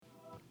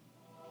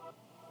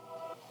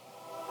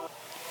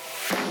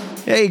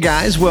Hey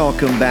guys,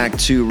 welcome back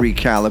to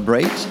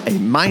Recalibrate, a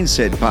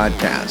mindset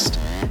podcast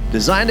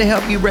designed to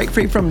help you break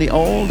free from the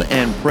old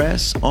and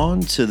press on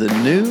to the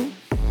new.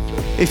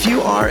 If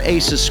you are a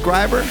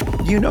subscriber,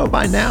 you know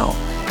by now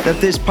that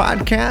this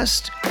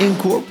podcast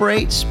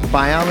incorporates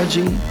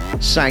biology,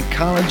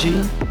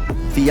 psychology,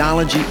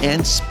 theology,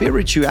 and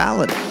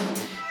spirituality.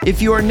 If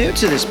you are new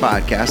to this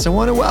podcast, I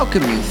want to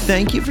welcome you.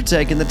 Thank you for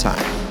taking the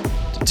time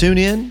to tune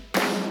in,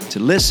 to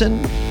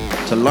listen,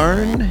 to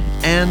learn,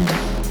 and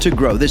to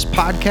grow. This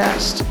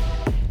podcast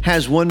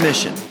has one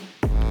mission,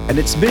 and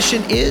its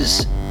mission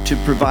is to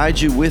provide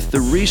you with the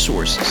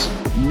resources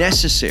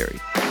necessary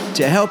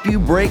to help you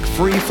break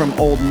free from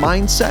old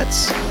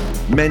mindsets,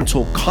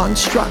 mental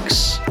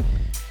constructs,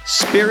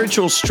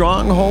 spiritual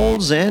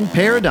strongholds, and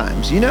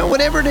paradigms.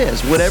 Whatever it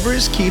is, whatever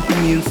is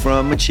keeping you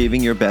from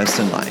achieving your best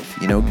in life.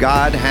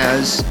 God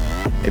has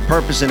a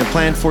purpose and a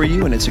plan for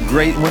you, and it's a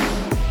great one.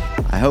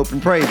 I hope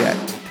and pray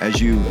that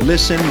as you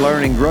listen,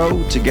 learn, and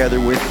grow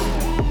together with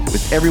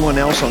everyone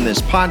else on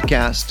this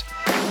podcast,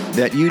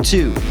 that you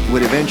too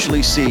would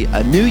eventually see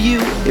a new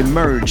you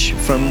emerge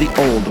from the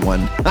old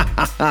one.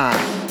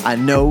 I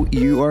know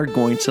you are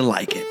going to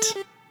like it.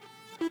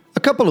 A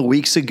couple of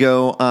weeks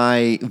ago,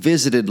 I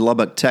visited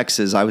Lubbock,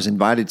 Texas. I was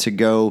invited to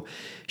go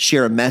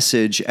share a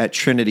message at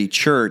Trinity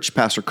Church.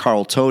 Pastor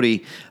Carl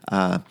Tody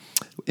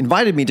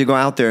invited me to go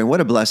out there, and what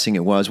a blessing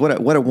it was.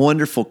 What a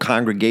wonderful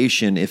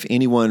congregation. If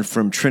anyone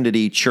from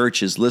Trinity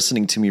Church is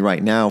listening to me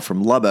right now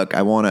from Lubbock,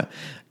 I want to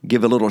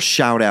give a little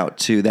shout out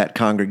to that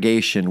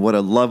congregation. What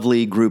a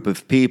lovely group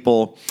of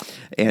people.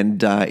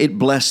 And it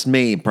blessed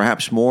me,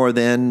 perhaps more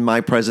than my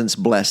presence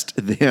blessed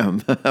them,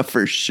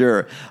 for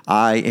sure.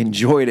 I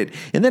enjoyed it.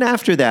 And then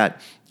after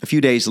that, a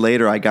few days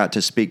later, I got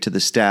to speak to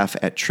the staff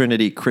at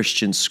Trinity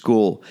Christian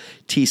School,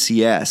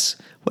 TCS.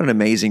 What an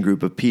amazing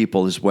group of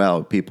people as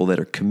well, people that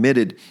are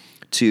committed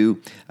to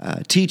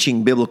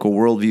teaching biblical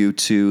worldview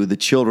to the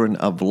children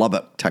of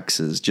Lubbock,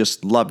 Texas.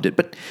 Just loved it.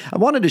 But I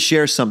wanted to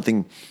share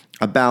something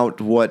about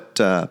what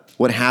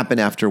happened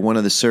after one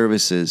of the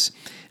services,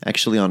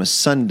 actually on a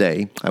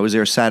Sunday. I was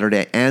there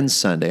Saturday and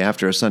Sunday.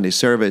 After a Sunday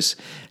service,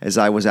 as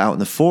I was out in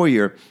the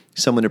foyer,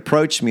 someone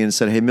approached me and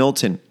said, "Hey,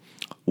 Milton,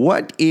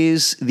 what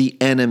is the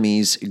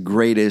enemy's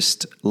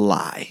greatest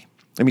lie?"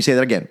 Let me say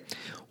that again.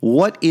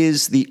 What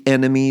is the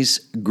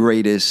enemy's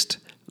greatest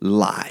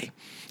lie?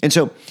 And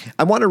so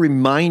I want to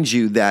remind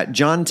you that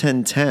John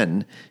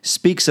 10:10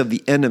 speaks of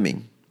the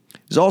enemy.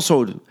 There's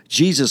also,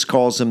 Jesus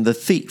calls him the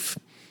thief.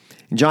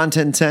 In John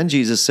 10:10,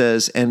 Jesus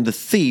says, "And the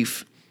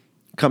thief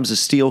comes to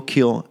steal,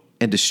 kill,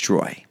 and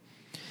destroy."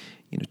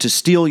 To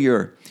steal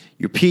your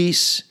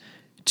peace,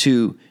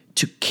 to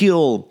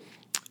kill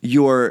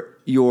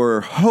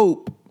your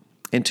hope,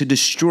 and to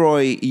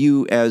destroy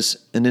you as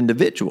an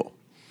individual.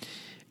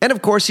 And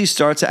of course, he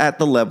starts at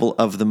the level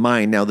of the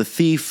mind. Now, the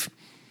thief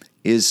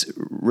is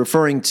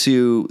referring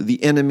to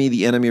the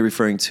enemy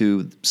referring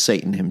to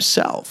Satan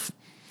himself.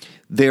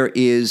 There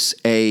is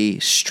a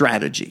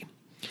strategy.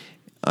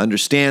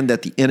 Understand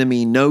that the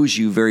enemy knows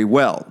you very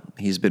well.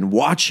 He's been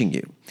watching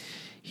you.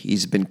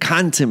 He's been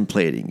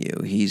contemplating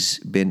you. He's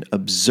been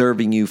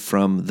observing you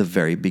from the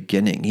very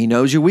beginning. He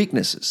knows your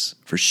weaknesses,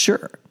 for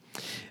sure.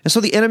 And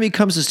so the enemy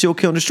comes to steal,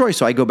 kill, and destroy.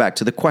 So I go back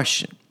to the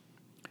question,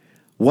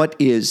 what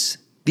is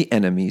the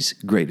enemy's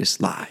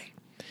greatest lie?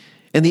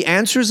 And the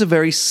answer is a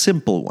very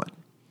simple one.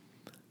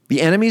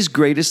 The enemy's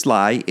greatest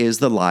lie is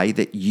the lie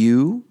that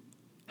you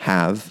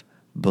have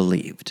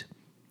believed.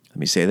 Let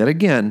me say that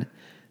again.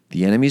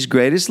 The enemy's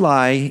greatest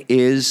lie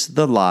is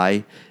the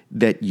lie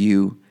that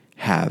you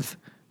have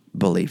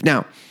believed.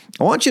 Now,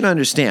 I want you to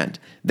understand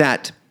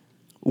that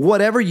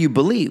whatever you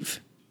believe,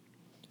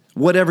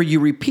 whatever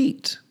you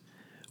repeat,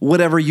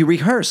 whatever you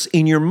rehearse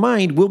in your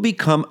mind will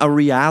become a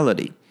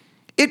reality.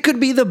 It could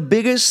be the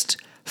biggest,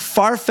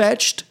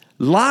 far-fetched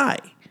lie.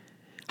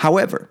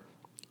 However,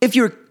 if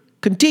you're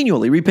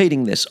continually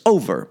repeating this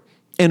over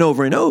and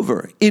over and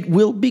over, it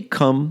will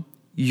become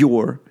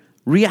your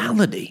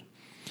reality.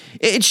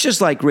 It's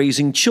just like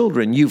raising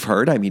children. You've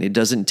heard, it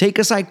doesn't take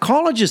a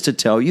psychologist to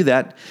tell you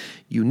that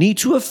you need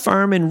to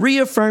affirm and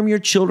reaffirm your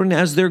children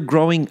as they're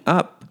growing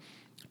up,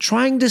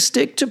 trying to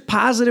stick to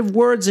positive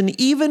words, and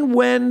even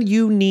when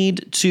you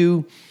need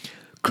to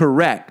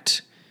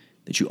correct,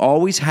 that you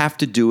always have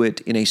to do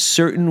it in a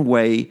certain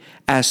way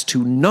as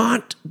to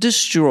not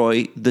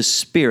destroy the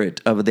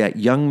spirit of that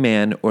young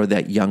man or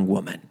that young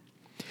woman.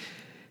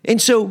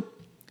 And so,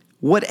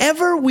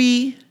 whatever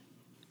we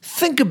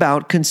think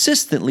about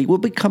consistently will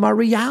become our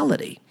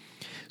reality.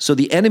 So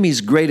the enemy's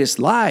greatest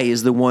lie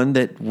is the one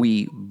that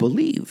we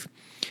believe.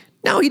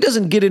 Now, he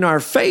doesn't get in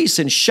our face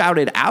and shout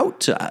it out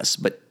to us,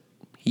 but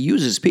he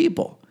uses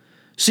people,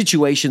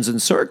 situations,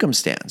 and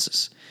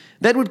circumstances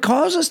that would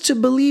cause us to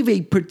believe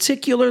a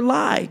particular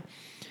lie.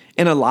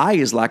 And a lie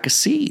is like a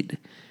seed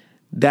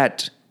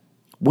that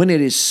when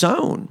it is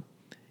sown,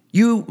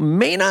 you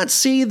may not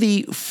see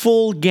the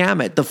full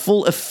gamut, the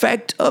full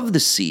effect of the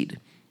seed.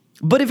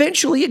 But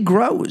eventually it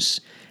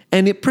grows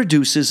and it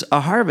produces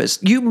a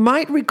harvest. You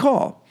might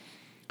recall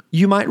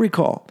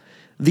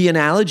the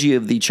analogy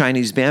of the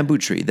Chinese bamboo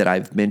tree that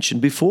I've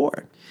mentioned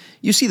before.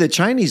 You see, the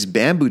Chinese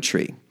bamboo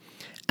tree,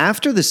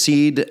 after the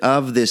seed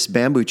of this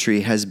bamboo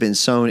tree has been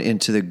sown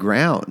into the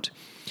ground,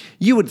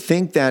 you would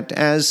think that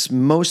as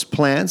most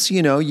plants,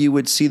 you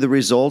would see the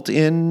result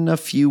in a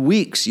few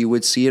weeks. You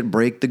would see it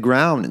break the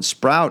ground and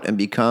sprout and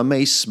become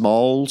a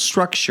small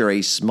structure,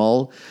 a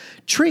small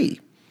tree.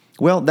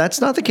 Well,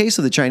 that's not the case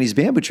of the Chinese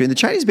bamboo tree. And the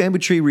Chinese bamboo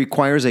tree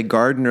requires a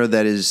gardener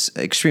that is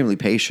extremely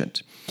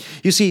patient.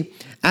 You see,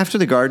 after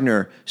the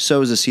gardener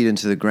sows a seed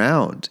into the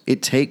ground,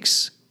 it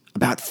takes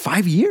about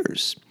 5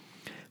 years.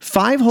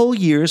 5 whole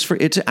years for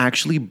it to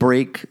actually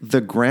break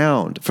the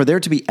ground, for there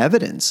to be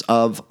evidence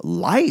of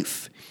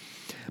life.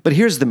 But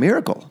here's the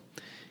miracle.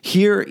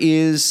 Here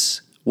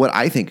is what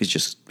I think is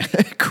just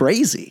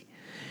crazy.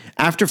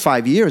 After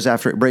 5 years,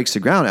 after it breaks the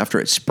ground, after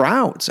it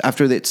sprouts,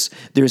 after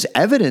there's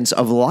evidence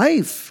of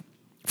life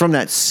from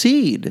that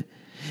seed,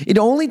 it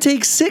only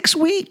takes 6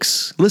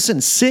 weeks.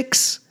 Listen,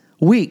 6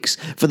 weeks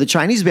for the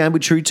Chinese bamboo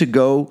tree to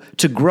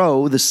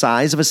grow the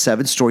size of a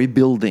 7-story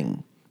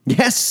building.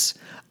 Yes,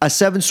 a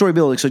 7-story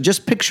building. So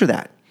just picture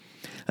that.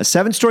 A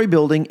 7-story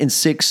building in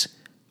 6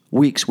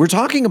 weeks. We're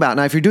talking about,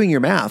 now if you're doing your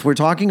math, we're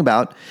talking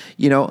about,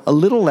 a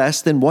little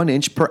less than 1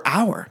 inch per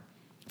hour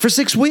for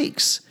 6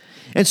 weeks.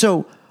 And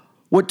so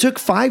what took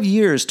 5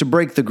 years to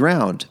break the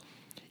ground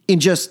in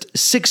just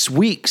 6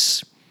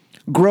 weeks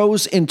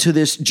grows into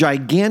this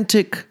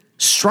gigantic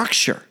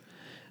structure,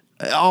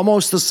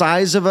 almost the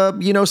size of a,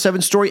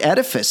 7-story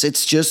edifice.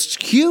 It's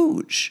just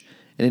huge.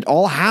 And it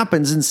all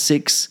happens in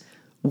 6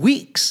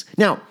 weeks.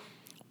 Now,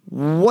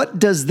 what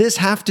does this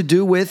have to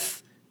do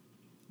with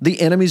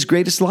the enemy's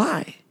greatest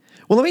lie?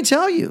 Well, let me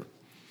tell you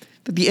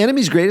that the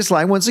enemy's greatest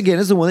lie, once again,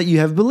 is the one that you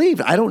have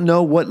believed. I don't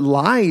know what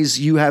lies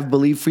you have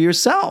believed for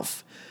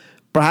yourself.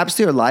 Perhaps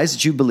there are lies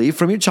that you believed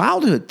from your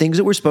childhood, things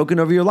that were spoken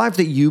over your life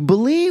that you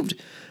believed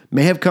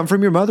may have come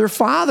from your mother,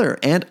 father,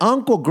 aunt,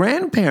 uncle,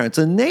 grandparents,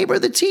 a neighbor,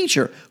 the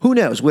teacher, who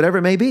knows, whatever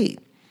it may be.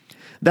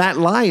 That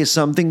lie is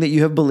something that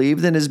you have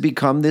believed and has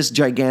become this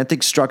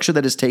gigantic structure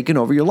that has taken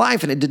over your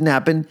life, and it didn't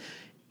happen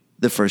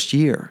the first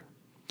year.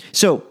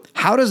 So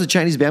how does the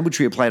Chinese bamboo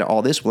tree apply to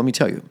all this? Well, let me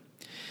tell you.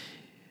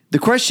 The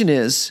question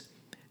is,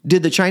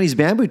 did the Chinese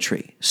bamboo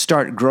tree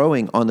start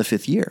growing on the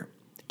 5th year?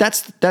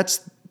 That's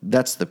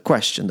the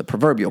question, the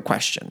proverbial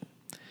question.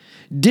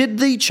 Did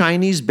the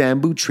Chinese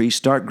bamboo tree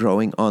start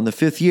growing on the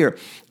 5th year?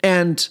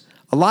 And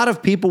a lot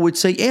of people would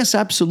say, yes,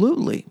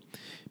 absolutely,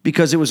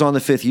 because it was on the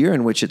 5th year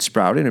in which it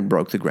sprouted and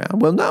broke the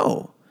ground. Well,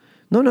 no.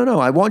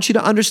 I want you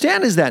to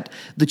understand is that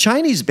the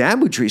Chinese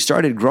bamboo tree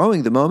started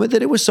growing the moment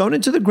that it was sown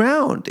into the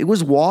ground. It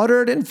was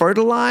watered and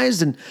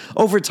fertilized, and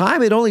over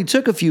time, it only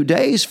took a few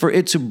days for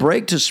it to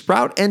break, to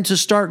sprout, and to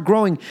start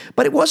growing.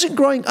 But it wasn't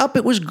growing up,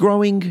 it was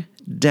growing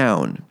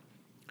down.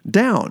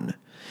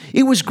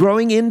 It was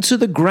growing into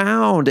the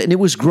ground, and it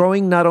was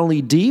growing not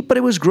only deep, but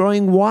it was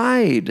growing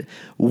wide.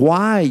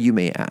 Why, you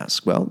may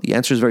ask? Well, the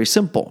answer is very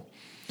simple.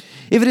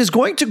 If it is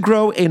going to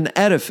grow an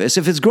edifice,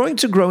 if it's going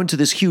to grow into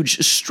this huge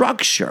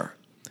structure,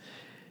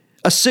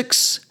 a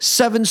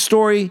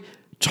 6-7-story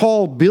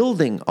tall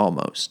building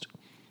almost,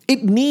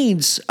 it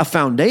needs a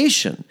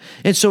foundation.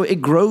 And so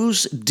it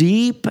grows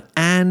deep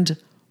and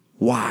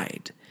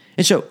wide.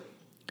 And so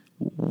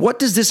what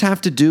does this have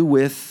to do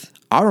with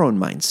our own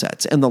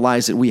mindsets and the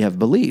lies that we have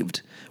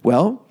believed?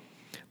 Well,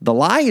 the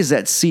lie is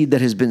that seed that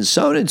has been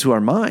sown into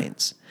our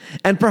minds.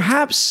 And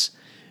perhaps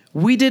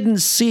we didn't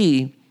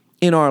see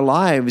in our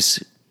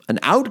lives an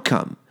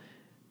outcome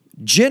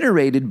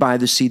generated by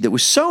the seed that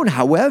was sown.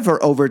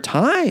 However, over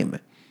time,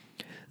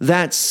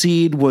 that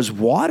seed was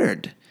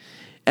watered,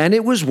 and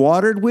it was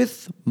watered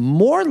with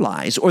more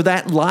lies, or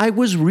that lie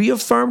was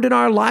reaffirmed in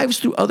our lives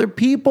through other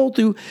people,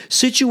 through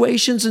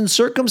situations and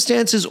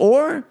circumstances,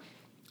 or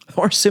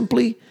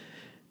simply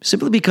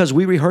because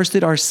we rehearsed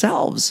it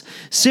ourselves,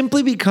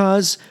 simply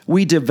because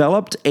we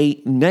developed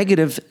a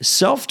negative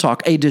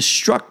self-talk, a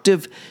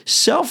destructive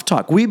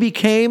self-talk. We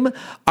became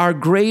our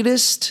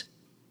greatest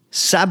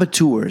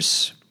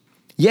saboteurs.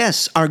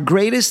 Yes, our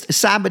greatest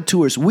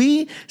saboteurs.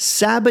 We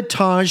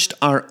sabotaged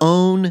our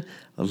own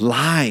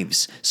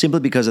lives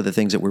simply because of the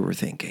things that we were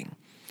thinking.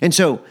 And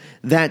so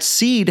that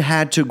seed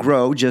had to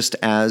grow just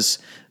as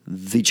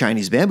the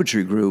Chinese bamboo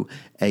tree grew,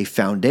 a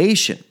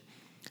foundation.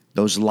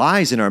 Those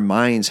lies in our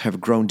minds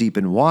have grown deep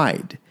and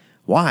wide.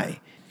 Why?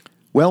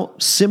 Well,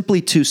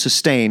 simply to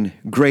sustain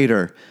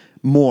greater,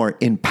 more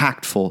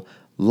impactful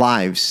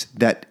lives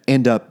that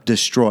end up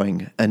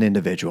destroying an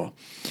individual.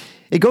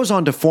 It goes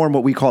on to form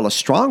what we call a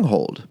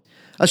stronghold.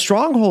 A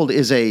stronghold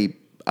is a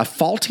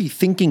faulty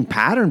thinking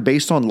pattern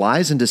based on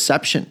lies and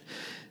deception.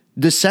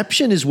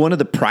 Deception is one of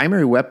the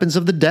primary weapons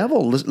of the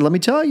devil, let me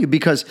tell you,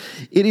 because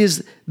it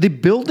is the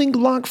building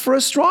block for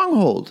a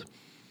stronghold.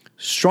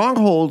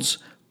 Strongholds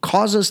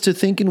cause us to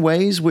think in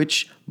ways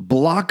which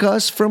block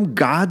us from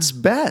God's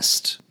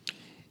best.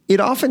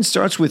 It often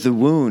starts with a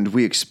wound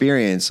we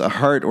experience, a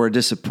hurt or a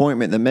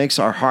disappointment that makes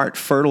our heart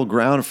fertile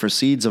ground for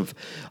seeds of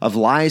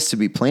lies to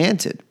be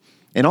planted.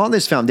 And on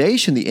this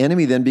foundation, the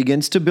enemy then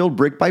begins to build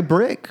brick by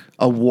brick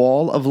a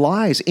wall of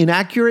lies,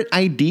 inaccurate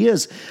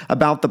ideas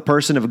about the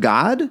person of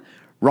God,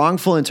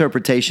 wrongful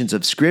interpretations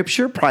of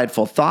Scripture,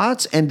 prideful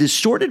thoughts, and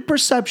distorted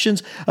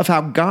perceptions of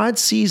how God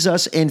sees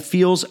us and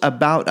feels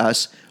about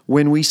us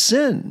when we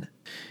sin.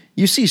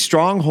 You see,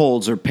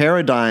 strongholds or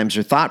paradigms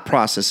or thought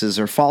processes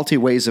or faulty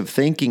ways of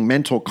thinking,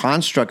 mental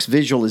constructs,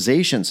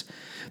 visualizations,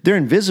 they're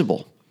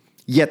invisible,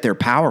 yet they're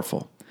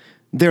powerful.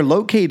 They're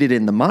located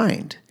in the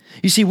mind.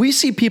 You see, we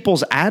see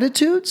people's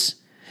attitudes,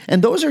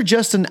 and those are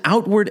just an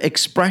outward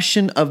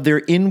expression of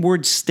their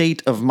inward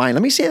state of mind.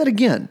 Let me say that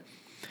again.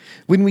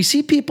 When we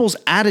see people's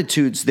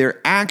attitudes,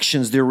 their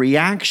actions, their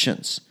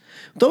reactions,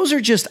 those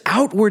are just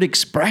outward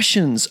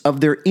expressions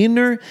of their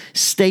inner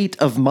state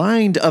of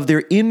mind, of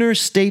their inner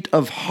state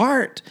of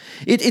heart.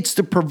 It's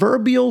the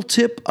proverbial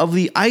tip of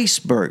the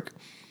iceberg.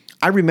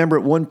 I remember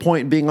at one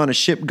point being on a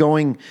ship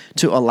going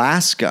to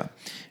Alaska,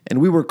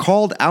 and we were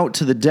called out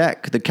to the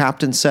deck. The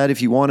captain said,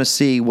 if you want to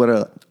see what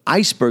an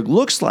iceberg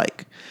looks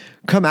like,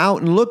 come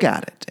out and look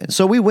at it. And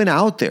so we went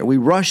out there. We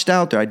rushed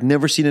out there. I'd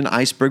never seen an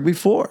iceberg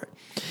before.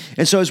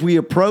 And so as we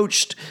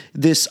approached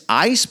this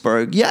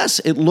iceberg, yes,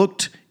 it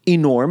looked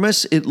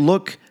enormous. It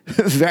looked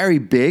very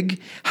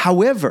big.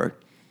 However,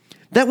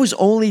 that was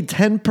only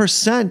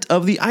 10%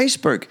 of the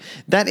iceberg.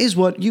 That is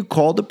what you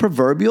call the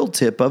proverbial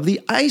tip of the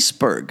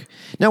iceberg.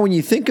 Now, when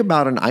you think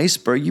about an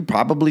iceberg, you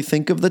probably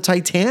think of the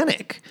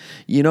Titanic.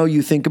 You know,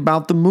 you think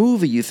about the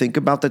movie. You think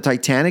about the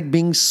Titanic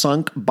being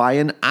sunk by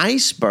an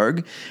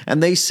iceberg.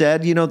 And they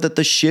said, that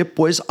the ship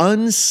was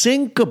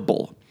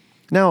unsinkable.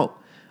 Now,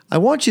 I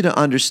want you to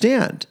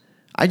understand,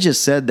 I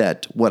just said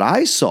that what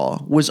I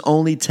saw was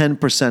only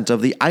 10%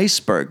 of the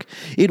iceberg.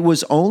 It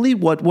was only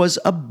what was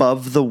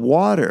above the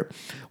water.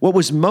 What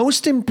was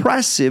most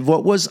impressive,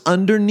 what was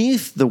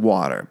underneath the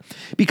water,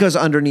 because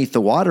underneath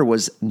the water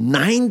was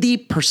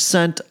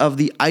 90% of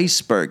the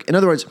iceberg. In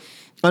other words,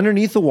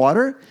 underneath the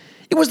water,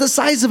 it was the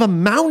size of a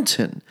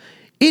mountain.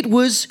 It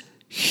was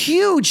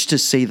huge, to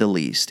say the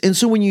least. And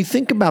so when you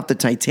think about the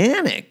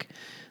Titanic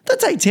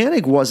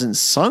wasn't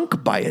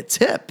sunk by a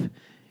tip.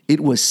 It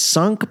was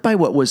sunk by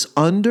what was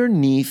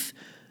underneath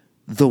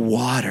the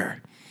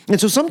water. And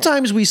so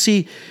sometimes we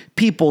see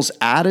people's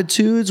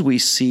attitudes, we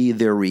see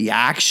their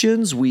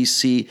reactions, we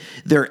see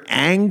their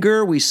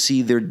anger, we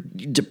see their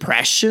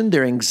depression,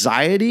 their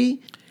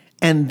anxiety,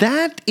 and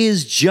that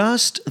is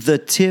just the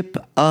tip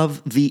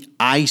of the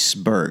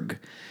iceberg.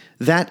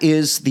 That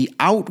is the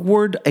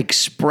outward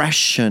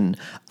expression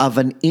of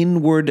an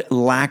inward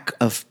lack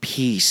of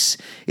peace.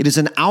 It is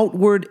an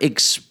outward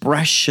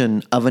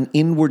expression of an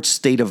inward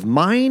state of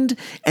mind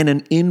and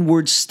an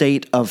inward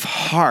state of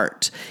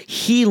heart.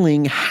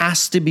 Healing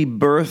has to be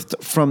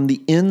birthed from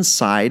the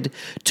inside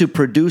to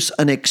produce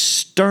an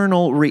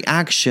external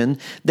reaction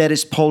that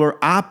is polar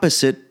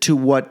opposite to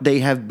what they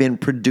have been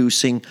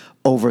producing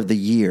over the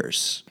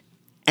years.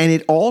 And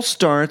it all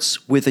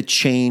starts with a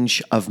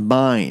change of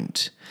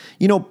mind.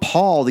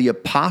 Paul, the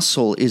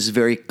apostle, is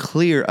very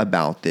clear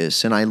about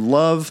this, and I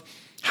love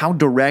how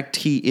direct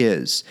he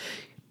is.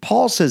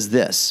 Paul says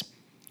this,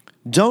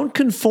 don't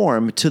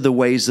conform to the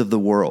ways of the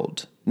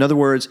world. In other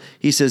words,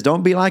 he says,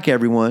 don't be like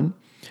everyone.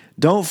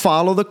 Don't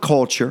follow the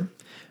culture.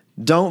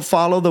 Don't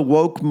follow the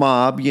woke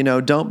mob.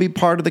 Don't be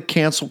part of the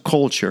cancel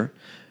culture.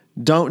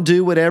 Don't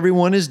do what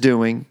everyone is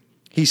doing.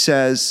 He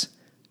says,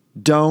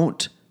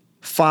 don't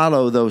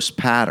follow those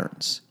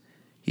patterns.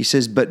 He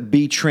says, but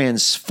be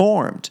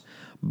transformed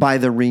by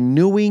the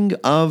renewing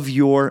of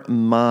your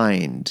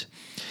mind.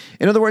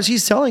 In other words,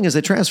 he's telling us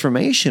that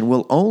transformation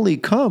will only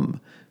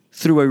come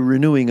through a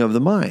renewing of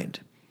the mind.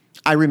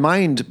 I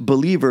remind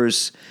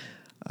believers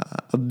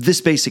of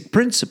this basic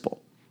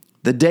principle.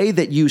 The day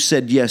that you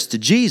said yes to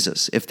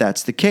Jesus, if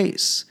that's the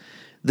case,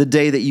 the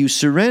day that you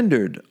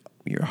surrendered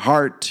your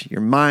heart,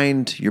 your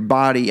mind, your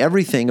body,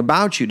 everything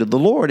about you to the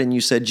Lord, and you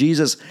said,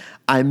 Jesus,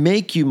 I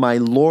make you my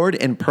Lord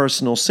and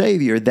personal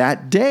Savior,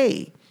 that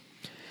day,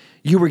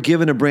 you were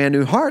given a brand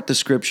new heart, the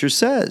Scripture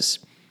says.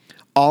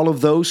 All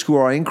of those who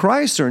are in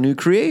Christ are a new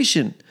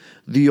creation.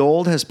 The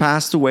old has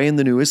passed away and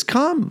the new has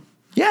come.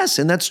 Yes,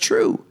 and that's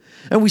true.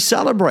 And we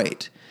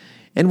celebrate.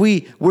 And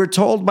we're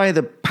told by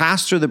the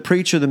pastor, the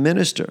preacher, the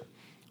minister,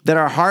 that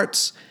our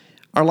hearts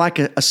are like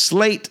a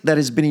slate that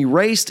has been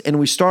erased and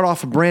we start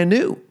off brand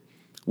new.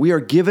 We are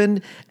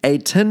given a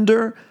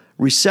tender,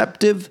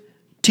 receptive,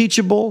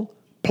 teachable,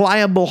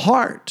 pliable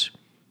heart.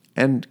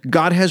 And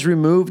God has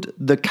removed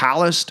the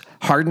calloused,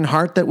 hardened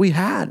heart that we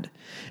had.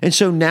 And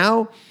so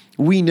now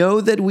we know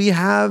that we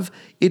have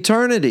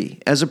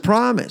eternity as a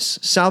promise,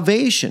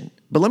 salvation.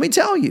 But let me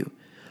tell you,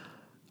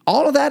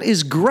 all of that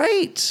is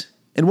great.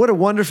 And what a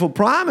wonderful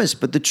promise.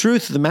 But the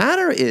truth of the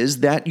matter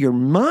is that your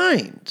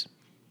mind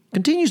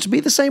continues to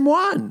be the same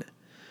one.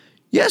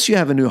 Yes, you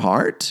have a new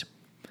heart.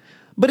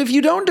 But if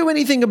you don't do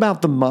anything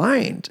about the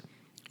mind,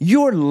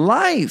 your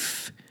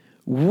life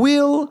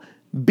will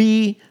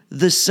be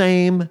the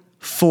same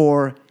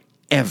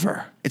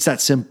forever. It's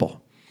that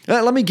simple.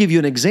 Let me give you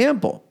an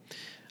example.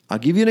 I'll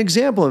give you an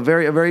example, a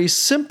very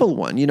simple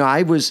one. I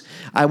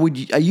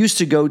used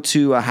to go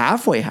to a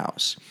halfway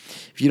house.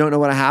 If you don't know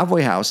what a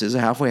halfway house is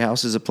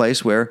a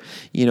place where,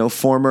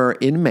 former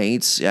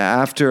inmates,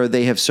 after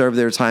they have served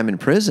their time in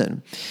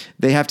prison,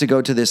 they have to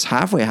go to this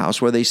halfway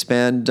house where they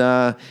spend,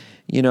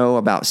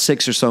 about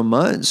 6 or so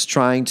months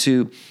trying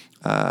to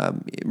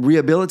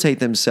rehabilitate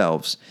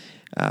themselves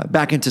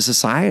back into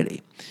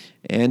society.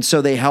 And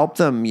so they help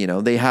them,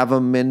 they have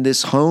them in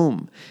this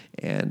home,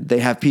 and they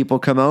have people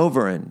come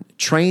over and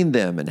train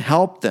them and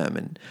help them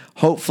and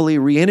hopefully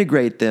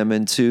reintegrate them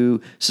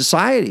into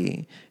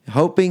society,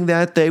 hoping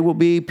that they will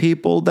be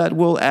people that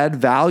will add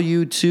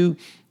value to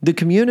the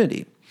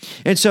community.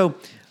 And so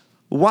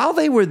while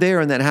they were there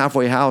in that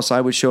halfway house,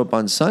 I would show up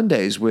on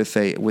Sundays with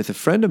a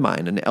friend of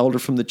mine, an elder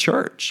from the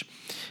church.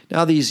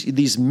 Now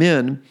these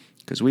men,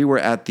 because we were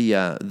at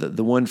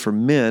the one for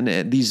men,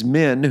 and these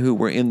men who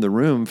were in the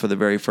room for the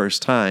very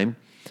first time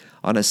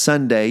on a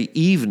Sunday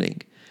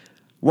evening,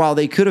 while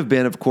they could have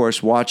been, of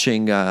course,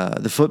 watching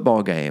the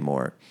football game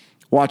or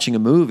watching a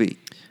movie,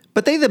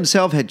 but they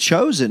themselves had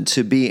chosen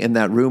to be in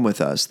that room with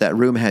us. That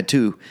room had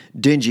 2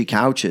 dingy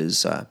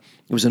couches. It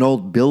was an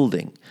old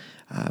building.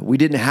 We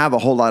didn't have a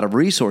whole lot of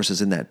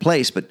resources in that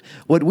place, but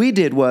what we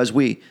did was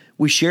we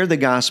shared the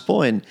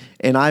gospel, and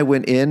I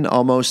went in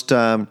almost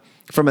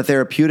from a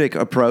therapeutic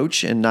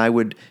approach, and I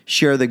would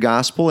share the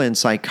gospel and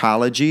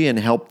psychology and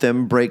help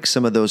them break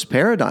some of those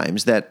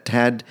paradigms that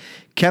had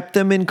kept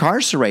them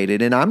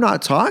incarcerated. And I'm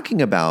not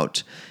talking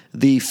about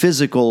the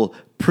physical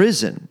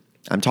prison.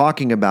 I'm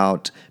talking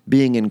about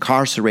being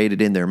incarcerated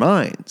in their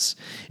minds.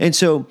 And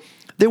so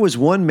there was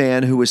one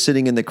man who was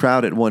sitting in the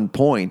crowd at one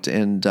point,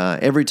 and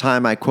every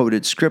time I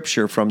quoted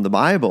scripture from the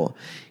Bible,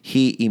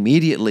 he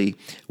immediately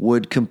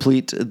would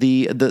complete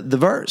the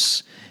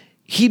verse.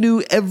 He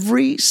knew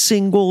every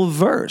single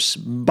verse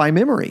by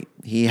memory.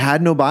 He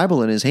had no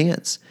Bible in his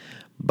hands,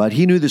 but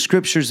he knew the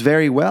scriptures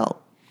very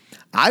well.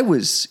 I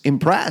was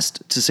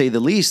impressed, to say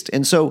the least.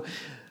 And so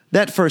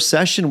that first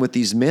session with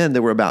these men,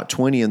 there were about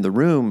 20 in the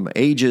room,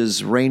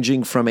 ages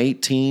ranging from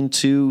 18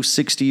 to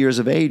 60 years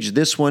of age.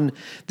 This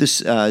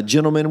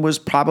gentleman was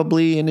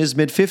probably in his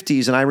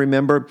mid-50s, and I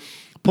remember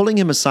pulling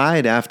him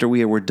aside after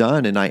we were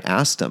done, and I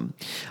asked him,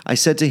 I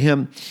said to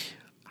him,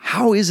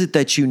 "How is it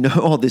that you know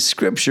all this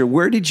scripture?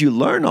 Where did you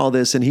learn all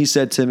this?" And he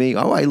said to me,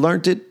 "Oh, I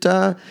learned it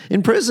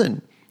in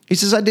prison." He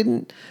says, I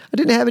didn't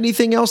have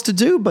anything else to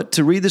do but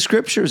to read the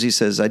scriptures. He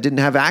says, I didn't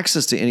have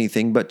access to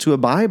anything but to a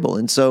Bible.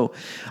 And so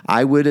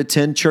I would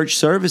attend church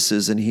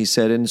services. And he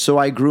said, and so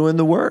I grew in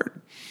the Word.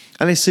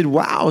 And I said,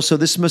 wow, so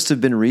this must have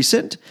been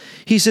recent?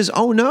 He says,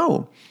 oh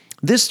no,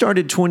 this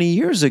started 20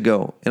 years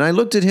ago. And I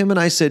looked at him and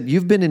I said,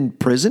 you've been in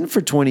prison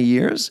for 20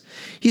 years?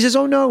 He says,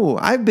 oh no,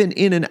 I've been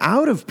in and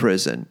out of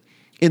prison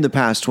in the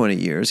past 20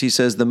 years. He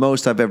says, the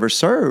most I've ever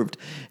served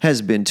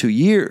has been 2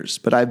 years,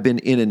 but I've been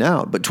in and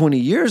out. But 20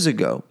 years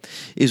ago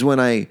is when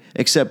I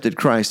accepted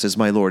Christ as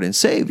my Lord and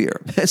Savior.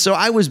 And so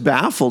I was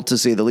baffled, to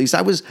say the least.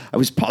 I was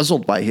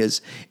puzzled by his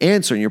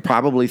answer. And you're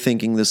probably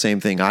thinking the same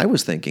thing I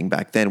was thinking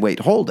back then. Wait,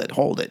 hold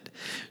it.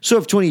 So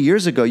if 20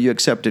 years ago you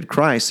accepted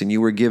Christ and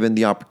you were given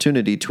the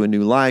opportunity to a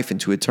new life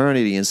and to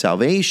eternity and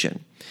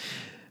salvation,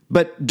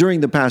 but during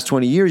the past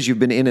 20 years you've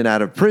been in and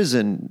out of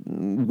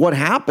prison, what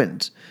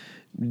happened?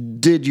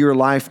 Did your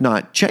life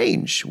not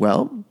change?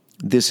 Well,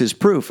 this is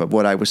proof of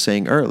what I was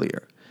saying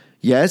earlier.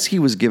 Yes, he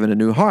was given a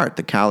new heart.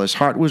 The callous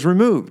heart was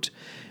removed.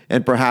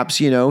 And perhaps,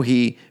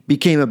 he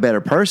became a better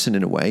person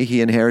in a way.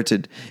 He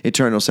inherited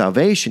eternal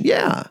salvation.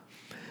 Yeah.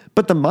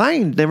 But the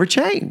mind never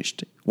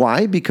changed.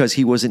 Why? Because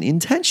he wasn't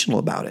intentional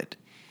about it.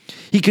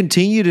 He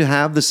continued to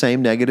have the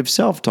same negative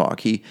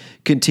self-talk. He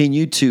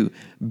continued to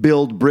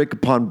build brick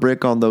upon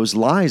brick on those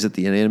lies that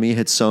the enemy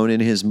had sown in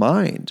his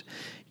mind.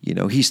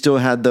 He still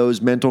had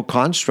those mental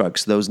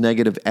constructs, those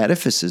negative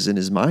edifices in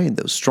his mind,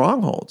 those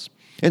strongholds.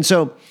 And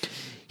so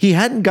he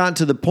hadn't gotten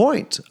to the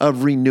point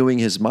of renewing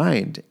his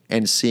mind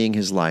and seeing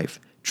his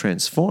life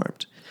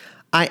transformed.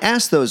 I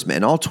asked those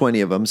men, all 20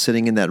 of them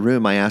sitting in that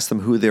room, I asked them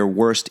who their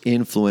worst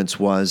influence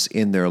was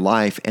in their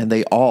life, and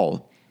they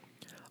all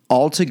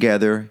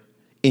together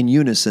in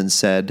unison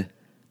said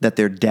that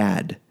their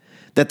dad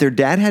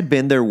had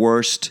been their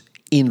worst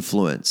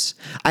influence.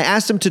 I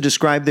asked them to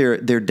describe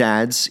their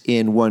dads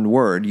in one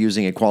word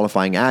using a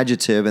qualifying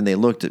adjective, and they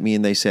looked at me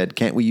and they said,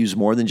 can't we use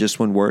more than just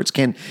one word?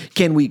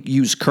 Can we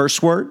use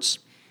curse words?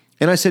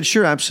 And I said,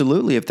 sure,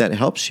 absolutely, if that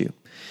helps you.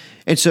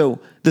 And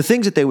so the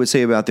things that they would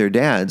say about their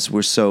dads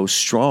were so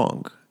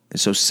strong and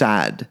so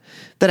sad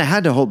that I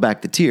had to hold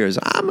back the tears.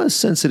 I'm a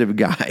sensitive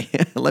guy.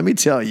 Let me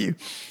tell you,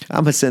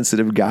 I'm a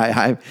sensitive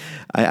guy.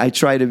 I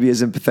try to be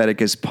as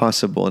empathetic as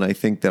possible, and I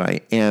think that I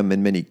am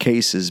in many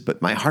cases,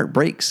 but my heart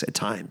breaks at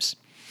times.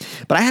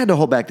 But I had to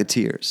hold back the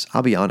tears.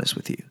 I'll be honest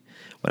with you.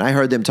 When I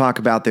heard them talk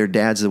about their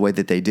dads the way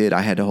that they did,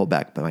 I had to hold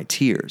back my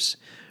tears.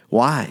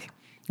 Why?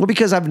 Well,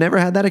 because I've never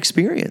had that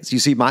experience. You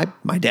see, my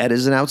dad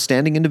is an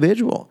outstanding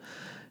individual.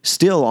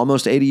 Still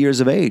almost 80 years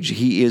of age.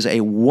 He is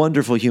a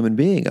wonderful human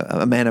being,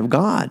 a man of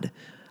God.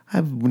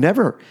 I've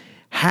never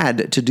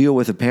had to deal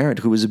with a parent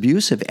who was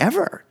abusive,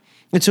 ever.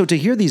 And so to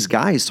hear these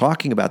guys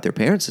talking about their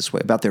parents this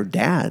way, about their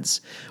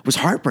dads, was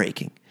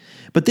heartbreaking.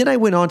 But then I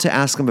went on to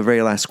ask them a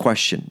very last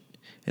question.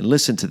 And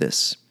listen to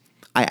this.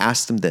 I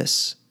asked them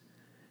this.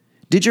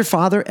 Did your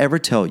father ever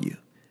tell you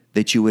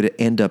that you would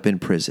end up in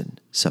prison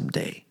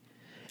someday?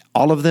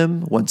 All of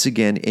them, once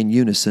again, in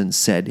unison,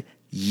 said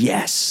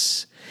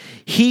yes.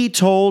 He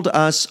told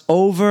us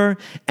over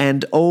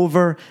and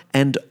over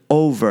and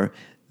over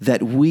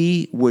that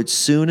we would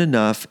soon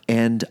enough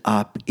end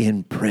up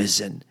in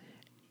prison.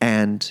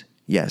 And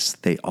yes,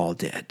 they all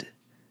did.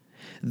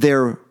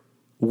 Their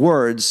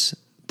words,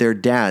 their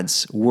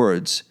dad's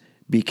words,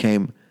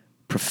 became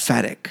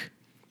prophetic.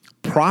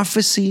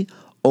 Prophecy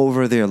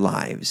over their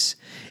lives.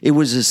 It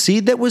was a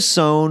seed that was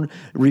sown,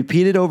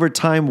 repeated over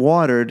time,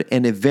 watered,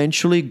 and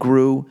eventually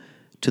grew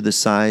to the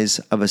size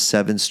of a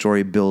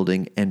 7-story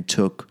building and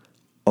took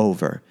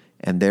over.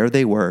 And there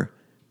they were,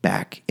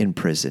 back in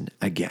prison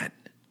again.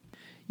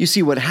 You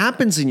see, what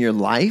happens in your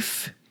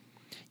life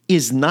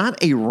is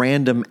not a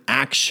random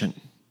action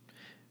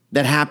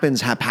that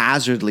happens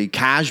haphazardly,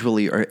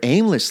 casually, or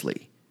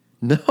aimlessly.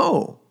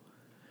 No.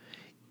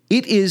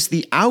 It is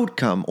the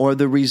outcome or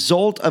the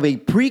result of a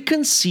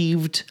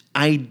preconceived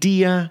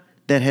idea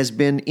that has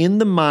been in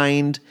the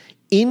mind,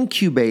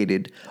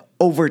 incubated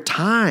over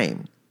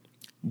time,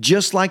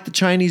 just like the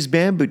Chinese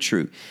bamboo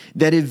tree,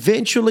 that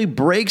eventually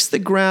breaks the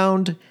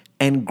ground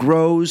and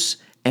grows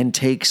and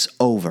takes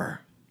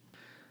over.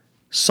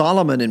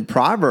 Solomon in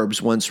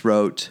Proverbs once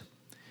wrote,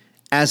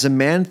 "As a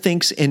man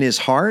thinks in his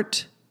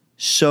heart,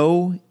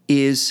 so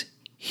is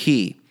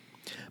he."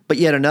 But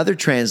yet another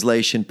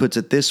translation puts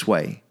it this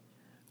way,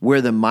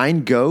 "Where the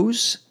mind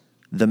goes,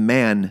 the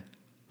man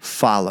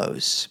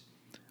follows."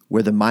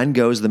 Where the mind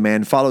goes, the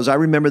man follows. I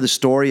remember the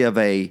story of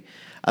a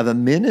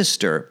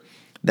minister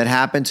that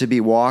happened to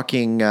be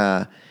walking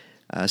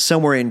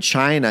somewhere in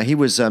China. He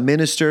was a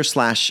minister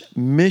 /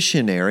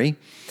 missionary,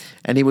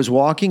 and he was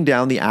walking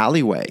down the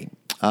alleyway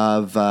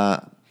of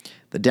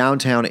the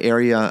downtown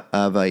area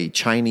of a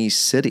Chinese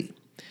city.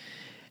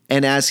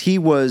 And as he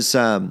was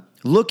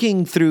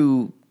looking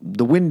through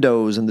the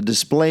windows and the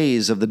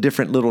displays of the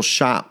different little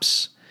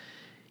shops,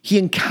 he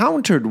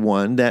encountered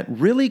one that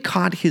really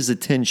caught his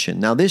attention.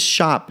 Now, this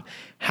shop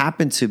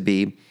happened to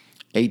be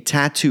a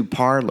tattoo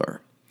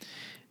parlor.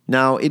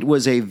 Now, it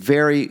was a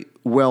very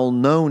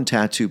well-known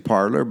tattoo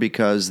parlor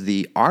because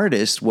the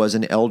artist was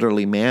an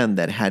elderly man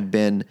that had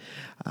been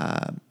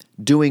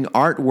doing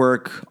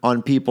artwork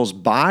on people's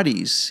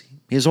bodies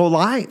his whole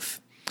life.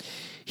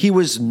 He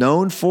was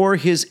known for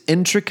his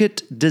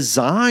intricate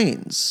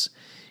designs.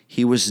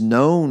 He was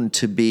known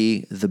to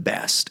be the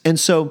best. And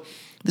so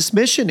this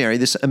missionary,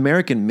 this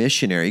American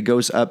missionary,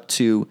 goes up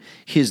to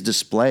his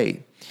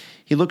display.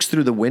 He looks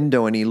through the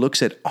window and he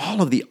looks at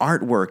all of the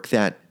artwork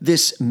that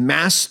this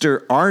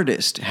master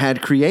artist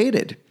had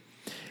created.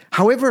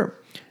 However,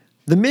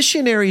 the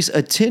missionary's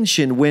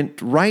attention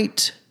went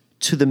right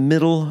to the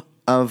middle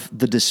of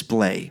the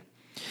display.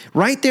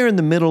 Right there in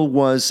the middle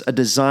was a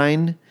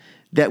design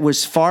that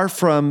was far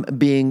from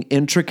being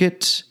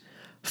intricate,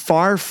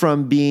 far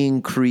from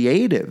being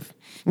creative.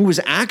 It was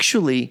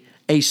actually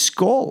a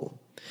skull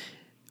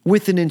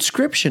with an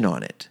inscription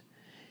on it.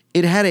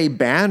 It had a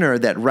banner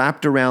that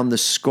wrapped around the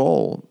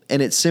skull,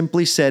 and it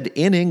simply said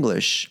in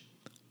English,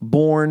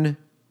 "Born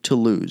to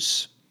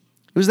lose."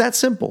 It was that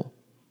simple.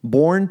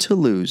 Born to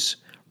lose,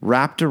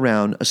 wrapped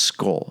around a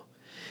skull.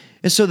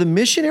 And so the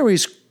missionary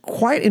is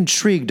quite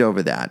intrigued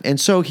over that. And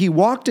so he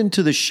walked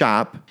into the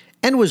shop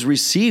and was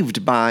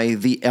received by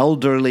the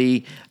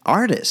elderly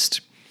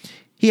artist.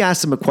 He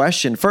asked him a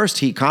question. First,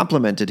 he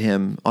complimented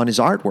him on his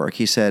artwork.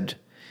 He said,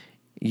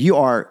 "You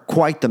are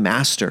quite the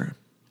master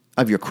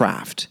of your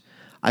craft.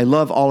 I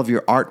love all of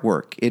your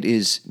artwork. It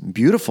is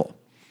beautiful.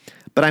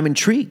 But I'm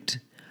intrigued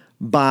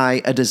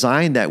by a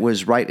design that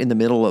was right in the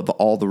middle of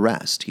all the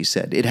rest," he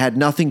said. "It had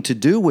nothing to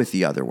do with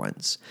the other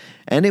ones.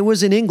 And it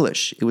was in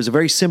English. It was a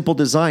very simple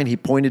design." He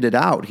pointed it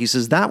out. He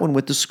says, "That one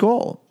with the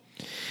skull."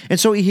 And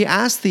so he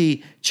asked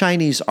the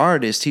Chinese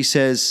artist, he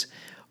says,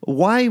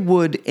 "Why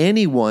would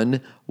anyone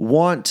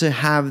want to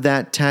have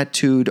that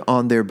tattooed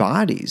on their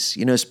bodies,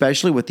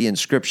 especially with the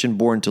inscription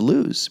 'Born to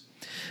Lose'?"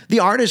 The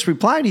artist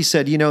replied, he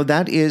said,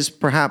 "That is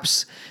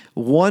perhaps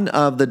one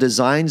of the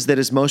designs that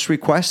is most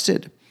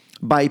requested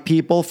by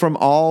people from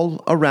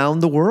all around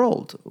the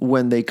world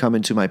when they come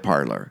into my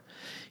parlor."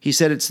 He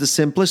said it's the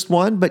simplest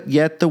one, but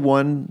yet the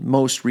one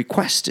most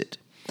requested.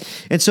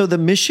 And so the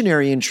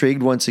missionary,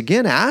 intrigued once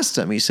again, asked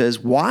him, he says,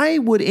 "Why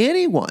would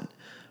anyone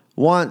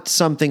want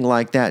something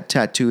like that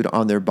tattooed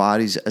on their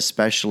bodies,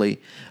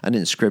 especially an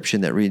inscription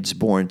that reads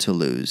 'Born to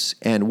Lose'?"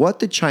 And what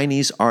the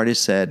Chinese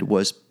artist said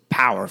was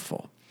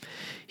powerful.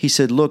 He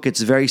said, "Look,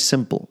 it's very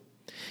simple."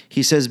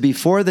 He says,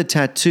 "Before the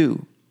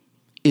tattoo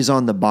is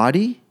on the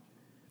body,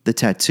 the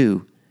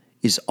tattoo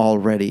is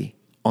already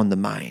on the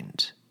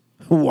mind."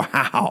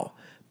 Wow,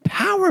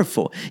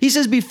 powerful. He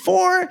says,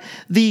 before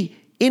the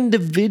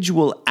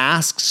individual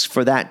asks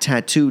for that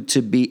tattoo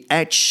to be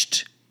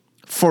etched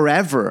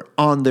forever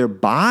on their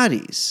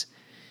bodies,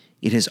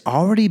 it has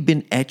already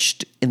been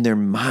etched in their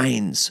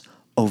minds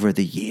over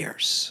the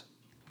years.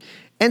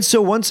 And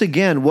so once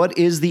again, what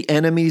is the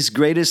enemy's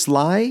greatest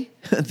lie?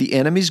 The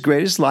enemy's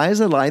greatest lie is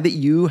a lie that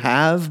you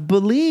have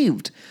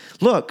believed.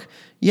 Look,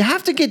 you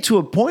have to get to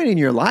a point in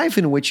your life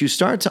in which you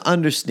start to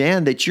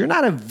understand that you're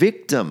not a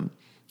victim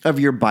of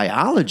your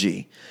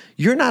biology.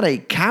 You're not a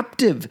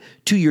captive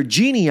to your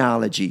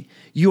genealogy.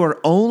 You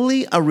are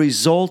only a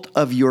result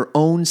of your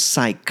own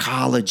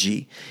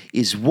psychology,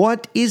 is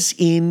what is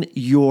in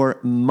your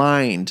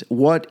mind,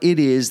 what it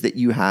is that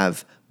you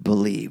have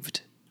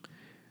believed.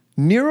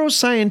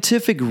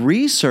 Neuroscientific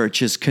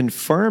research is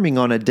confirming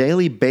on a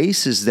daily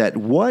basis that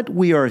what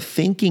we are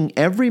thinking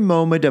every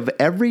moment of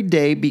every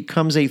day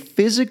becomes a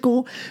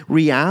physical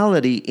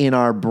reality in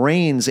our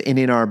brains and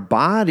in our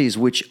bodies,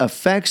 which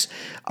affects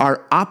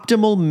our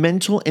optimal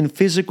mental and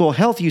physical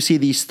health. You see,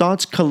 these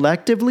thoughts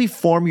collectively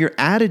form your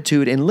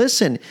attitude. And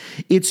listen,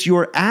 it's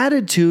your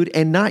attitude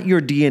and not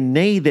your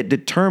DNA that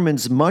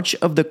determines much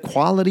of the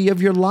quality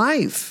of your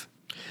life.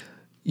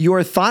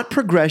 Your thought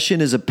progression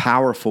is a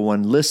powerful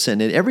one.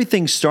 Listen, and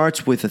everything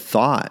starts with a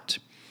thought.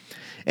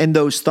 And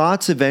those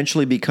thoughts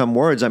eventually become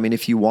words. I mean,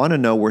 if you want to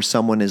know where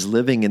someone is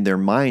living in their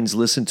minds,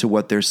 listen to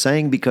what they're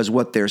saying, because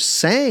what they're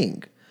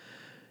saying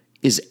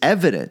is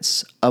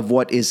evidence of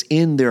what is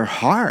in their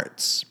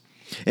hearts.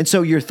 And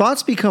so your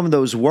thoughts become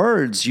those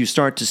words. You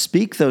start to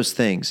speak those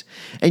things,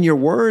 and your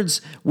words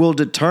will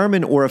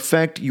determine or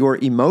affect your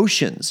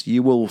emotions.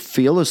 You will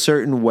feel a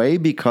certain way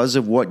because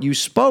of what you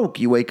spoke.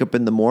 You wake up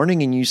in the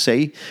morning and you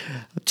say,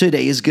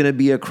 today is going to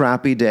be a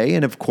crappy day.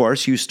 And of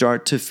course, you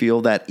start to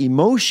feel that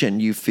emotion.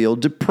 You feel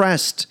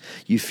depressed.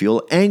 You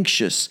feel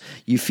anxious.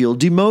 You feel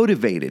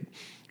demotivated.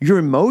 Your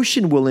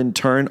emotion will in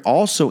turn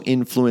also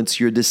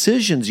influence your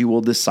decisions. You will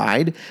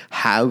decide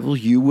how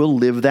you will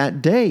live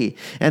that day.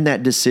 And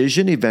that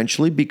decision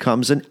eventually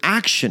becomes an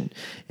action.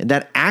 And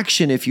that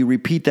action, if you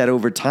repeat that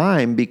over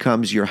time,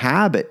 becomes your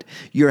habit.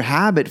 Your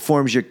habit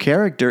forms your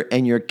character,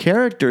 and your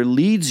character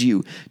leads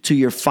you to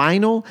your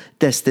final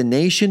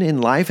destination in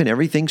life. And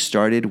everything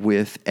started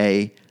with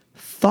a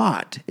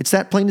thought. It's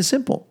that plain and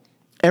simple.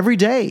 Every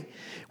day,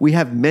 we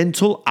have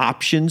mental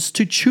options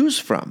to choose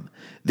from.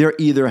 They're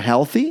either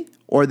healthy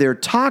or they're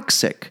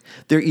toxic.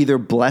 They're either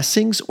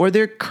blessings or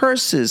they're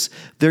curses.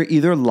 They're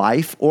either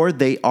life or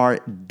they are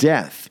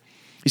death.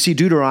 You see,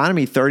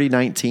 Deuteronomy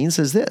 30:19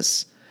 says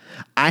this,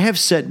 I have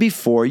set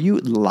before you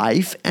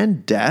life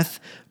and death,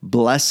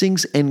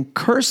 blessings and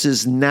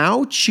curses.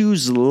 Now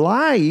choose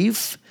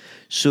life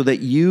so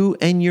that you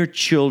and your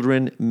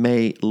children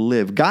may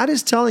live. God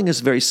is telling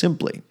us very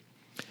simply,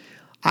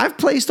 I've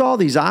placed all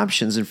these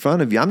options in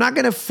front of you. I'm not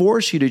going to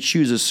force you to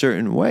choose a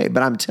certain way,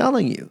 but I'm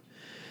telling you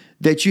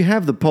that you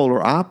have the polar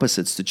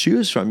opposites to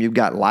choose from. You've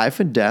got life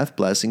and death,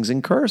 blessings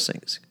and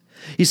cursings.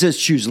 He says,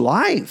 choose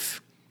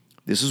life.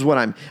 This is what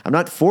I'm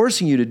not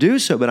forcing you to do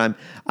so, but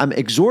I'm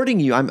exhorting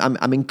you,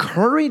 I'm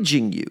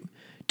encouraging you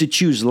to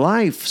choose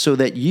life so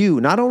that you,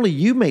 not only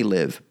you may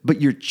live,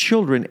 but your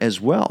children as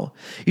well.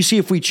 You see,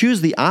 if we choose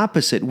the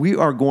opposite, we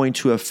are going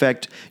to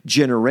affect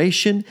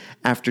generation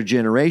after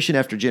generation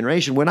after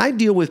generation. When I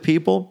deal with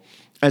people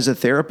as a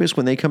therapist,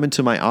 when they come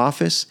into my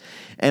office,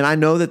 and I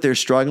know that they're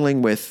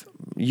struggling with,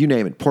 you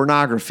name it,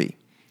 pornography,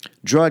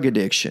 drug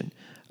addiction,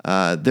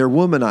 they're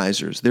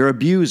womanizers, they're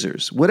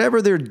abusers,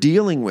 whatever they're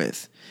dealing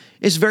with,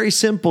 it's very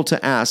simple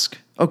to ask,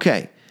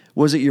 okay,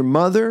 was it your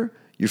mother,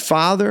 your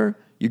father,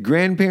 your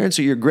grandparents,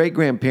 or your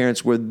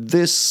great-grandparents were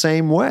this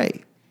same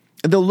way?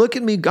 And they'll look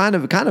at me kind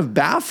of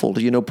baffled,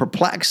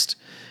 perplexed.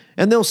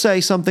 And they'll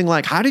say something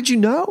like, how did you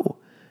know?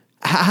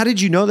 How did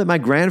you know that my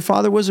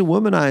grandfather was a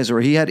womanizer,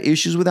 or he had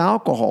issues with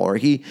alcohol, or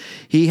he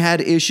had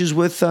issues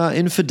with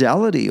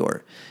infidelity,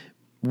 or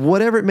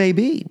whatever it may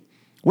be?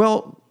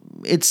 Well,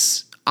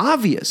 it's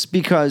obvious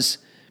because,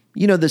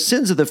 the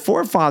sins of the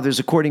forefathers,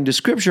 according to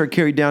Scripture, are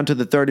carried down to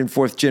the third and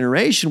fourth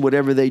generation,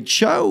 whatever they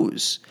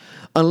chose.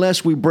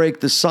 Unless we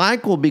break the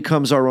cycle,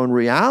 becomes our own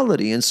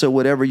reality. And so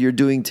whatever you're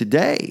doing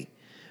today,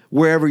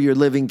 wherever you're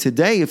living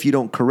today, if you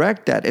don't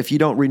correct that, if you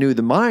don't renew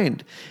the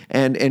mind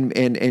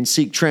and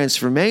seek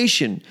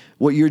transformation,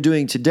 what you're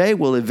doing today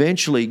will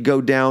eventually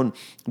go down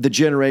the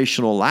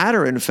generational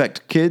ladder and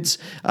affect kids,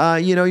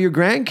 your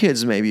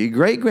grandkids, maybe your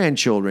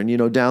great-grandchildren,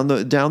 down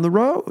the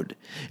road.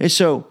 And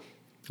so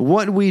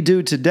what we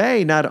do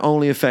today not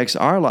only affects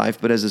our life,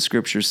 but as the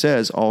Scripture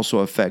says, also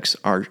affects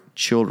our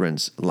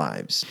children's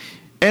lives.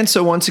 And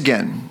so once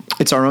again,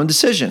 it's our own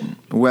decision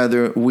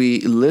whether we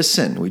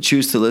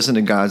choose to listen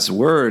to God's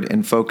word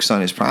and focus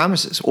on his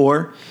promises,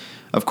 or,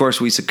 of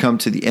course, we succumb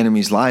to the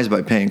enemy's lies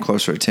by paying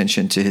closer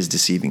attention to his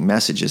deceiving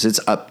messages.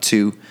 It's up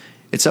to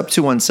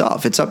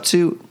oneself. It's up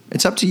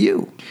to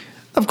you.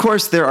 Of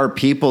course, there are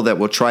people that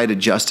will try to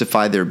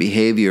justify their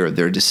behavior,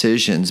 their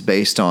decisions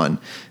based on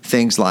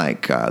things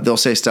like, they'll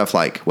say stuff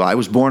like, well, I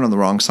was born on the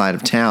wrong side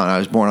of town. I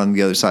was born on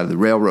the other side of the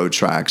railroad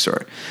tracks,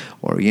 or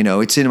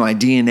it's in my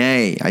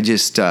DNA.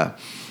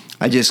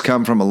 I just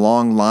come from a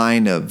long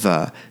line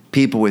of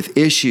people with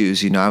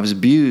issues. I was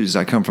abused.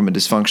 I come from a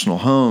dysfunctional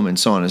home, and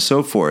so on and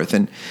so forth.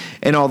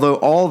 And although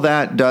all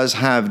that does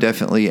have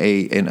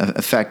definitely an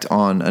effect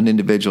on an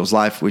individual's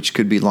life, which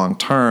could be long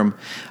term,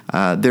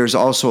 there's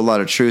also a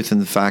lot of truth in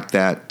the fact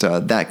that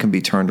that can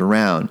be turned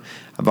around.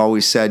 I've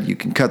always said you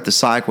can cut the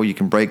cycle, you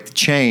can break the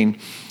chain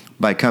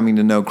by coming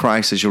to know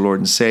Christ as your Lord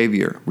and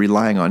Savior,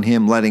 relying on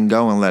Him, letting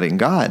go and letting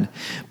God.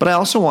 But I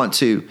also want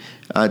to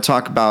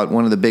talk about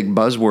one of the big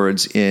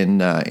buzzwords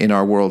in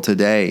our world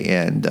today,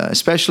 and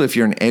especially if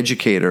you're an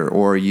educator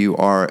or you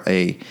are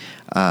a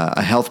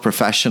health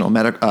professional,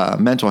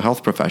 mental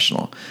health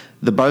professional.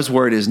 The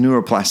buzzword is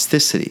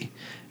neuroplasticity.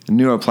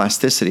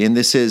 Neuroplasticity, and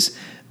this is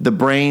the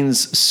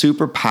brain's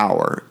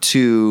superpower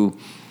to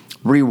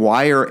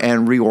rewire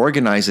and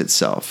reorganize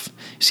itself.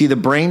 See, the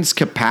brain's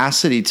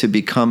capacity to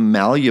become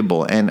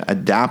malleable and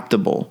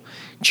adaptable,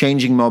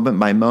 changing moment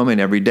by moment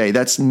every day,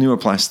 that's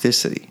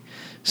neuroplasticity.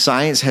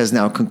 Science has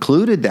now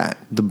concluded that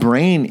the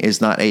brain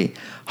is not a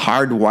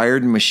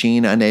hardwired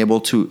machine unable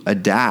to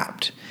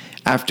adapt.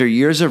 After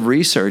years of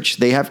research,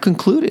 they have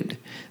concluded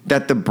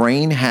that the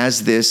brain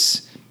has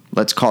this,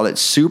 let's call it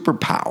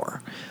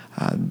superpower,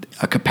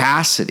 a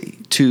capacity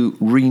to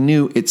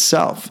renew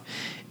itself.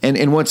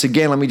 And once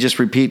again, let me just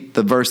repeat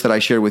the verse that I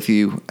shared with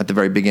you at the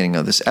very beginning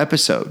of this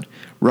episode,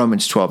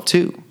 Romans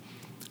 12:2.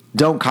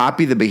 Don't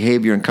copy the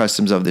behavior and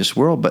customs of this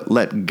world, but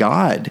let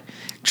God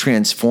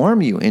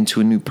transform you into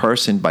a new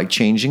person by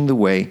changing the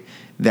way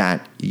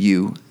that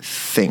you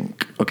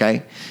think,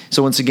 okay?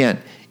 So once again,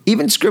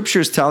 even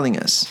Scripture is telling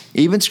us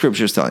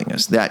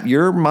that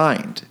your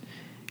mind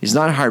is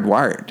not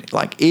hardwired.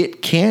 Like,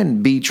 it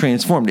can be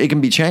transformed. It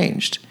can be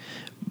changed.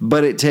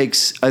 But it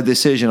takes a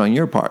decision on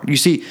your part. You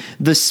see,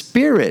 the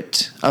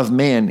spirit of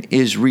man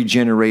is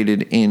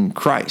regenerated in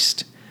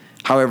Christ.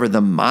 However,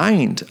 the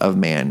mind of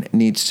man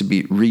needs to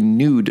be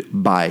renewed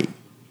by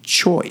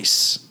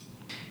choice.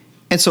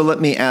 And so let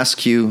me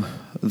ask you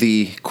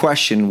the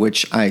question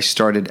which I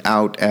started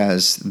out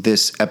as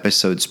this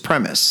episode's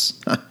premise.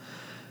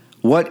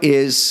 What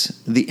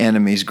is the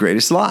enemy's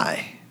greatest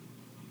lie?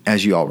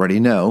 As you already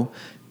know,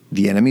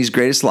 the enemy's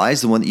greatest lie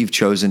is the one that you've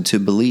chosen to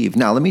believe.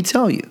 Now, let me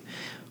tell you,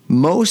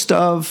 most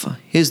of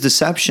his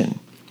deception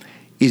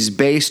is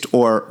based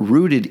or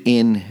rooted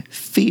in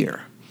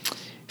fear.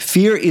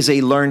 Fear is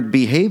a learned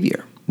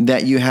behavior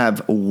that you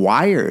have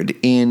wired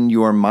in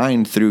your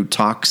mind through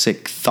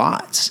toxic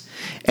thoughts.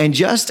 And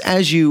just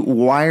as you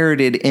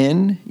wired it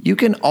in, you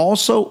can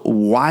also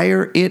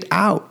wire it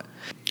out.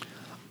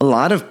 A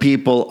lot of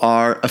people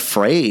are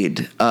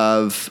afraid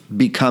of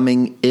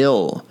becoming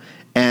ill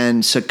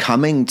and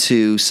succumbing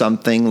to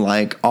something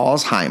like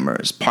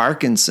Alzheimer's,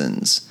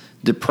 Parkinson's,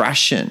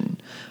 depression,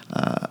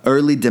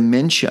 early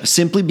dementia,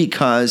 simply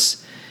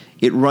because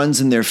it runs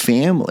in their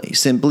family,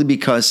 simply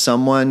because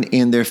someone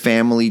in their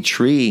family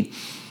tree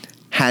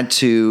had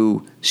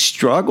to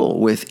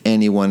struggle with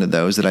any one of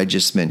those that I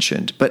just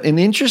mentioned. But an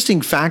interesting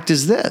fact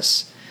is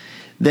this,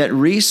 that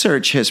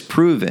research has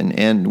proven,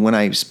 and when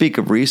I speak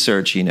of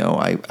research,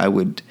 I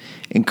would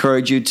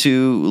encourage you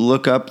to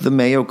look up the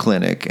Mayo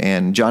Clinic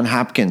and Johns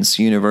Hopkins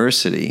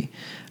University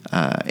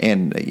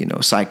and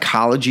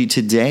Psychology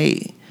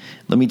Today.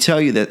 Let me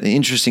tell you that the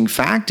interesting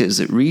fact is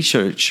that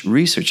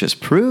research has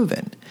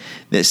proven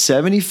that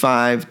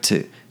 75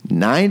 to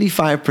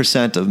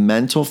 95% of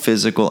mental,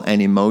 physical,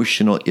 and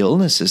emotional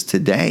illnesses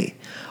today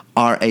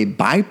are a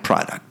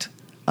byproduct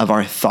of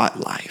our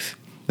thought life.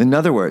 In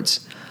other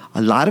words,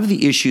 a lot of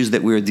the issues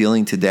that we're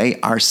dealing today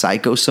are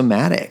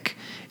psychosomatic.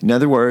 In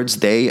other words,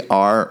 they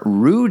are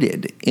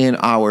rooted in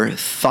our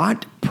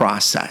thought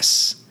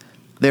process.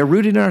 They're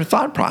rooted in our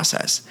thought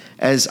process.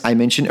 As I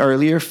mentioned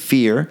earlier,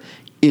 fear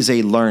is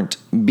a learned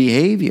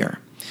behavior.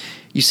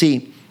 You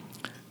see,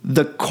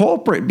 the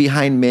culprit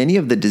behind many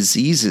of the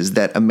diseases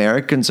that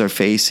Americans are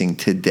facing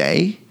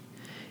today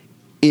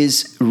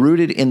is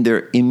rooted in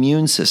their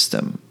immune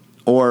system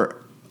or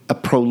a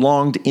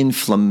prolonged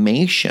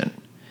inflammation.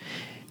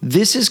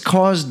 This is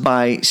caused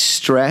by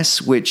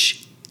stress,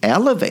 which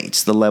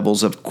elevates the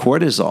levels of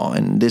cortisol,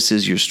 and this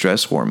is your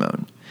stress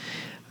hormone.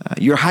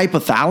 Your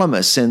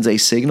hypothalamus sends a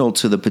signal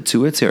to the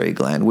pituitary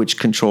gland, which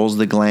controls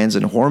the glands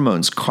and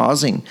hormones,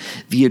 causing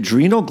the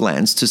adrenal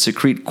glands to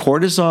secrete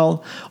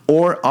cortisol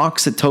or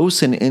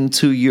oxytocin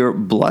into your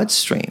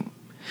bloodstream.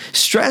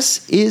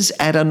 Stress is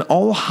at an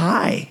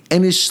all-high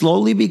and is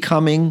slowly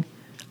becoming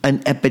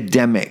an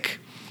epidemic.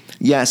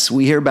 Yes,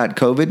 we hear about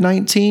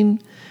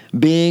COVID-19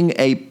 being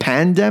a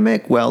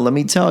pandemic. Well, let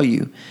me tell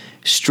you,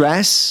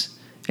 stress,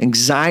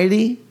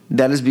 anxiety,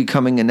 that is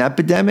becoming an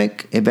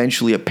epidemic,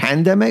 eventually a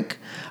pandemic,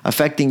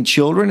 affecting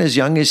children as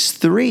young as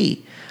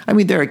 3. I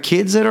mean, there are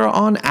kids that are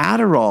on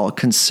Adderall,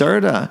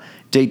 Concerta,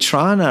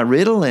 Daytrana,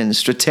 Ritalin,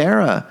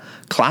 Strattera,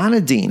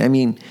 Clonidine. I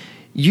mean,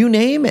 you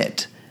name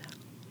it.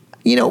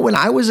 When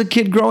I was a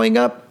kid growing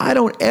up, I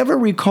don't ever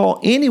recall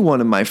any one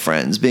of my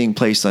friends being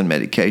placed on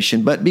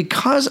medication. But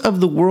because of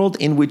the world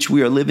in which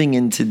we are living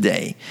in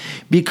today,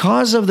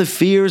 because of the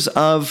fears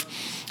of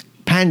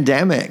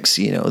pandemics,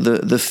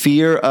 the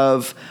fear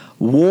of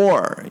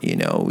war,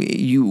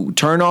 you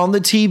turn on the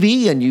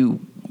TV and you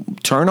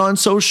turn on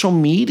social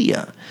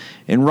media.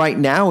 And right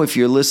now, if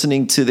you're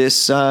listening to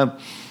this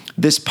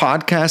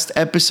podcast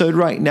episode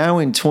right now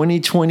in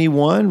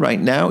 2021, right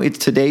now,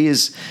 today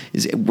is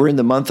we're in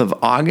the month of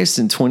August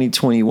in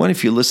 2021.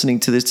 If you're listening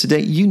to this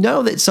today, you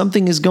know that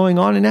something is going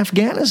on in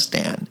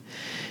Afghanistan.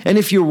 And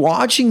if you're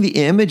watching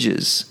the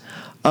images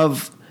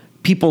of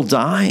people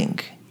dying,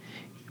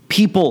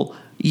 people,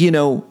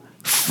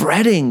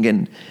 fretting,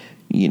 and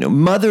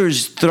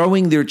mothers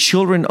throwing their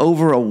children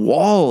over a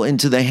wall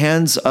into the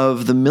hands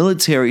of the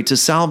military to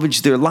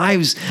salvage their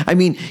lives. I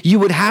mean, you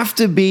would have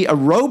to be a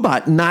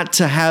robot not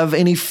to have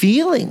any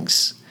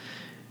feelings,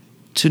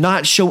 to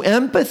not show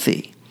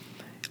empathy.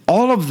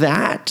 All of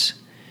that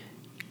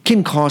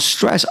can cause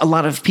stress. A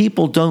lot of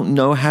people don't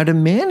know how to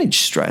manage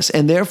stress,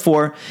 and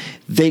therefore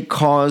they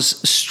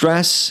cause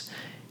stress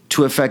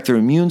to affect their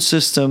immune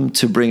system,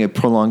 to bring a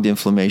prolonged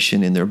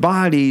inflammation in their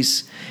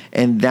bodies,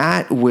 and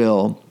that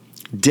will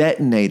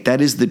detonate.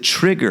 That is the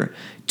trigger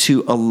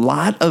to a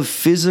lot of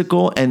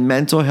physical and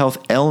mental health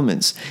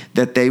ailments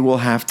that they will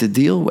have to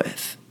deal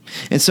with.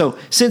 And so,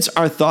 since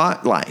our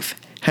thought life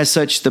has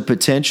such the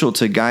potential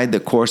to guide the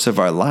course of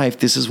our life,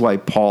 this is why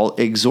Paul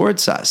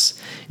exhorts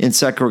us. In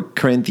 2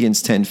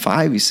 Corinthians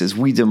 10:5, he says,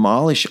 "We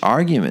demolish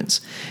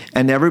arguments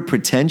and every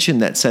pretension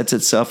that sets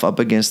itself up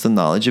against the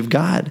knowledge of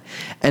God.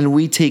 And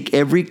we take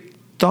every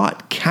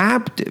thought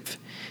captive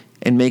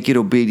and make it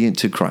obedient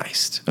to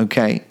Christ."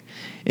 Okay?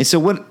 And so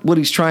what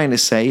he's trying to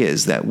say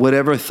is that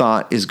whatever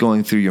thought is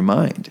going through your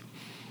mind,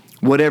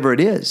 whatever it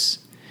is,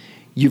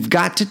 you've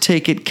got to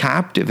take it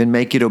captive and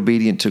make it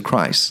obedient to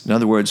Christ. In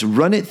other words,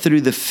 run it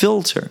through the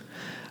filter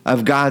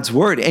of God's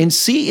word and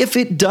see if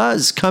it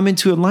does come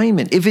into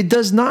alignment. If it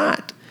does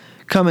not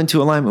come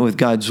into alignment with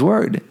God's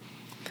word,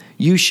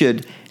 you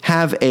should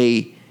have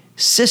a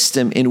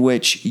system in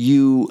which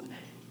you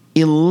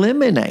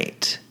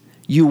eliminate,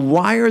 you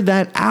wire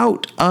that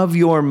out of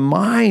your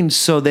mind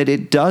so that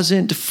it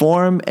doesn't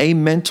form a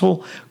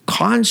mental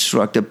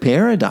construct, a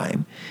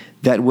paradigm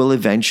that will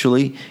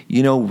eventually,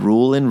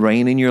 rule and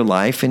reign in your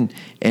life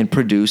and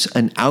produce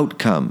an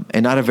outcome,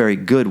 and not a very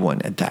good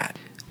one at that.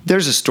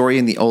 There's a story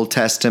in the Old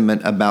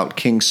Testament about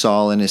King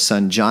Saul and his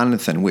son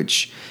Jonathan,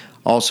 which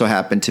also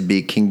happened to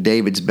be King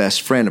David's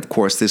best friend. Of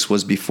course, this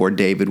was before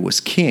David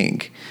was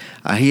king.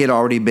 He had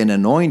already been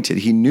anointed.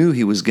 He knew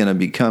he was going to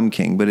become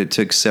king, but it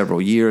took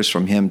several years for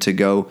him to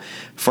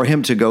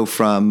go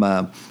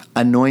from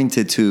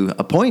anointed to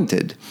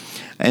appointed.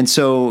 And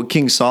so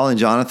King Saul and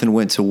Jonathan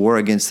went to war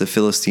against the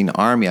Philistine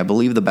army. I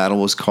believe the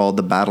battle was called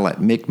the Battle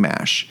at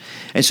Michmash.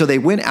 And so they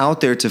went out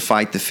there to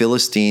fight the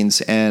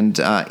Philistines and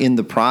in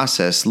the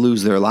process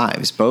lose their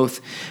lives.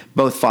 Both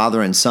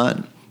father and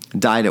son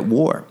died at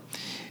war.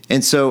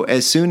 And so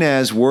as soon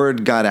as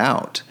word got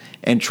out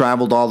and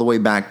traveled all the way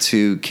back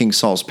to King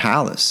Saul's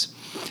palace,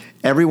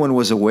 everyone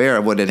was aware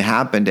of what had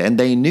happened, and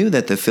they knew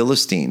that the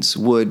Philistines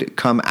would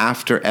come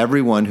after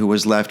everyone who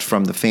was left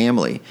from the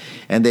family,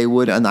 and they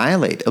would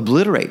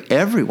obliterate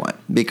everyone,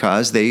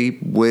 because they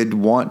would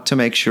want to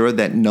make sure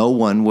that no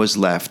one was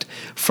left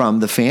from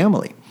the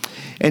family.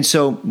 And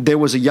so there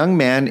was a young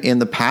man in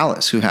the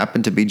palace who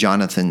happened to be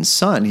Jonathan's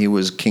son. He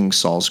was King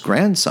Saul's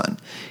grandson.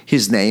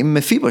 His name,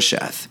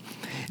 Mephibosheth.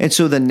 And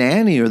so the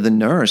nanny or the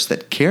nurse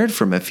that cared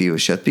for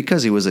Mephibosheth,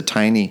 because he was a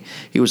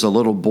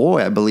little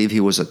boy, I believe he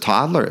was a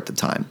toddler at the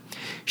time,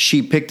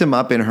 she picked him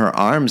up in her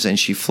arms and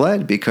she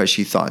fled, because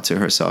she thought to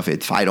herself,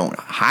 if I don't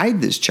hide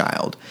this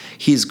child,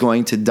 he's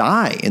going to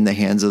die in the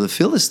hands of the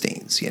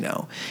Philistines,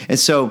 And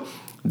so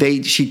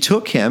she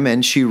took him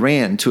and she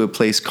ran to a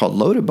place called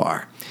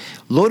Lodabar.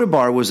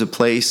 Lodabar was a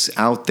place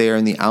out there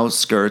in the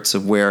outskirts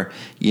of where,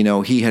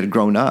 he had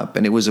grown up.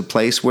 And it was a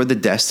place where the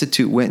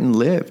destitute went and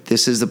lived.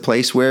 This is the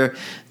place where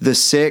the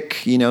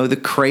sick, the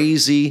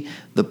crazy,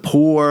 the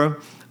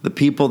poor, the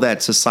people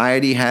that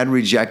society had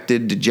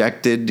rejected,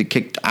 dejected,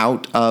 kicked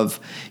out of,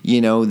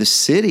 the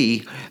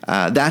city,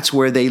 that's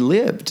where they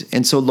lived.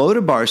 And so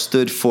Lodabar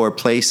stood for a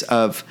place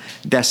of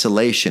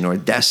desolation, or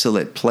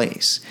desolate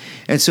place.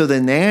 And so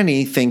the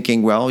nanny,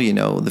 thinking,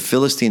 the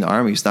Philistine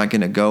army is not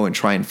going to go and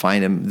try and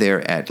find him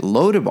there at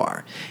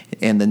Lodabar.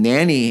 And the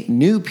nanny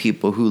knew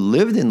people who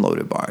lived in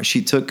Lodabar.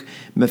 She took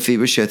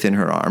Mephibosheth in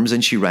her arms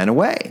and she ran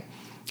away.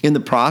 In the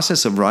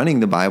process of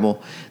running, the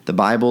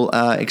Bible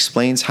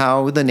explains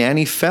how the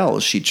nanny fell.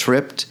 She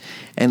tripped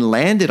and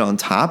landed on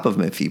top of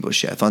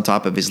Mephibosheth, on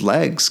top of his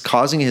legs,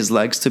 causing his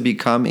legs to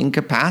become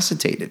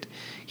incapacitated.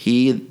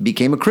 He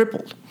became a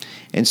crippled.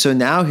 And so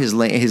now his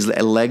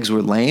legs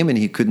were lame and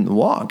he couldn't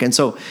walk. And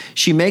so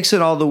she makes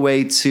it all the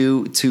way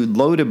to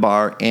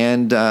Lodabar,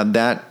 and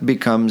that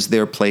becomes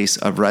their place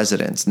of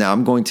residence. Now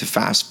I'm going to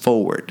fast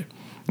forward.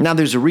 Now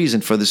there's a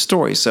reason for the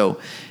story, so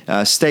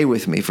stay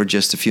with me for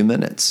just a few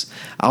minutes.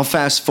 I'll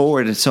fast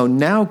forward. And so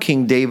now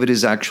King David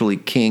is actually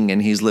king,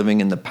 and he's living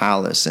in the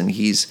palace, and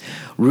he's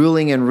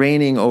ruling and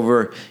reigning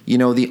over,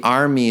 the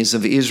armies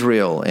of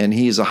Israel, and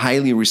he is a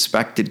highly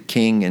respected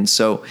king. And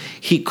so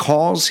he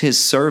calls his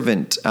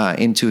servant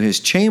into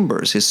his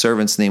chambers. His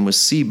servant's name was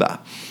Siba.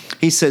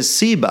 He says,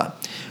 Siba,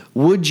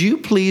 would you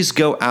please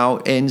go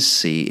out and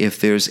see if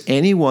there's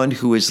anyone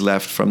who is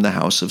left from the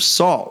house of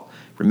Saul?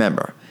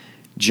 Remember,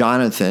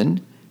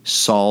 Jonathan,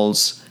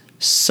 Saul's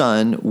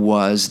son,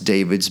 was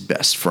David's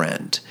best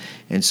friend.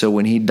 And so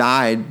when he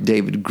died,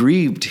 David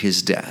grieved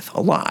his death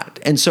a lot.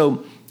 And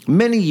so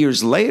many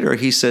years later,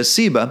 he says,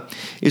 Siba,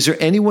 is there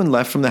anyone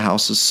left from the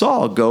house of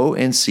Saul? Go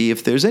and see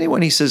if there's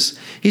anyone. He says,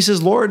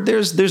 Lord,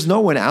 there's no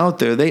one out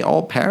there. They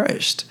all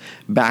perished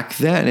back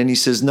then. And he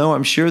says, no,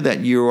 I'm sure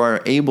that you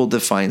are able to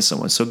find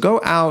someone. So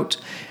go out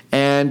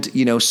and,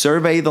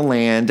 survey the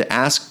land,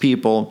 ask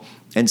people,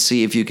 and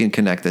see if you can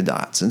connect the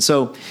dots. And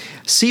so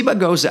Siba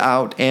goes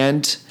out,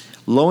 and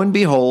lo and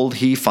behold,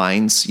 he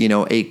finds,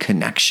 a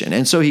connection.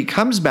 And so he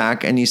comes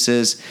back and he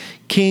says,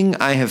 King,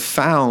 I have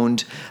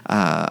found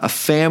a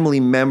family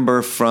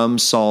member from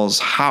Saul's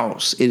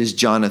house. It is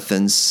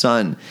Jonathan's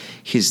son.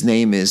 His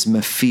name is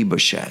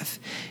Mephibosheth.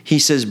 He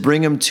says,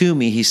 bring him to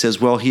me. He says,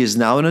 well, he is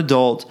now an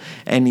adult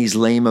and he's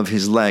lame of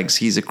his legs.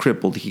 He's a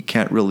crippled. He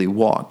can't really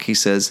walk. He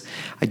says,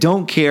 I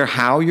don't care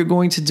how you're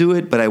going to do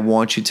it, but I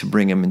want you to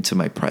bring him into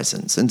my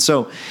presence. And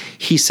so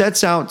he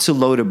sets out to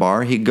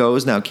Lodabar. He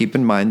goes. Now keep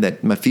in mind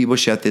that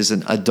Mephibosheth is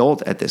an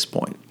adult at this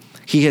point.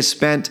 He has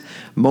spent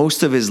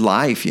most of his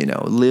life,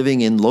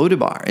 living in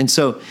Lodabar. And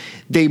so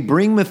they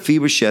bring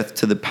Mephibosheth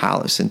to the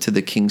palace and to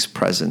the king's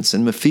presence.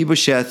 And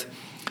Mephibosheth,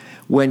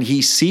 when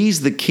he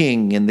sees the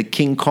king and the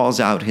king calls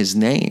out his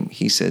name,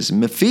 he says,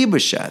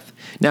 Mephibosheth.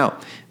 Now,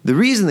 the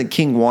reason the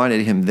king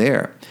wanted him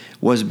there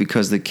was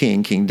because the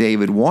king, King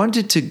David,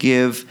 wanted to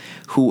give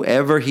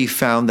whoever he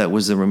found that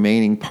was the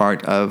remaining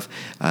part of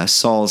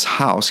Saul's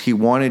house, he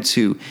wanted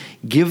to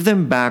give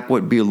them back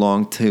what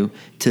belonged to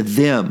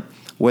them.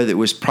 Whether it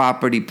was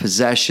property,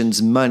 possessions,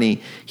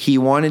 money, he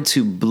wanted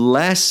to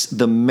bless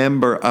the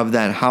member of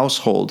that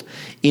household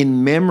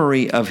in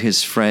memory of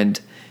his friend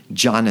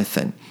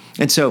Jonathan.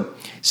 And so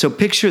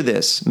picture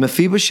this.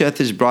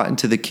 Mephibosheth is brought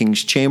into the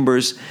king's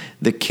chambers.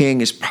 The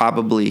king is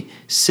probably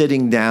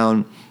sitting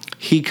down.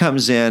 He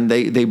comes in.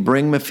 They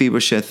bring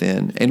Mephibosheth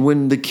in. And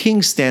when the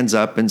king stands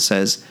up and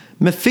says,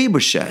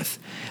 Mephibosheth,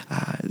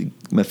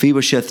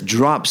 Mephibosheth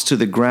drops to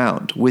the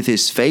ground with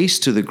his face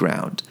to the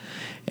ground.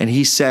 And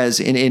he says,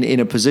 in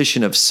a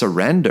position of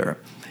surrender,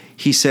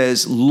 he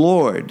says,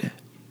 Lord,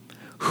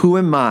 who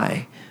am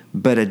I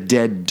but a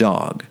dead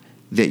dog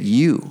that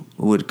you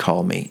would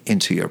call me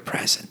into your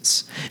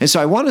presence? And so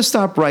I want to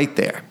stop right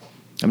there.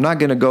 I'm not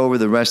going to go over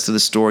the rest of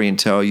the story and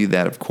tell you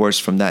that, of course,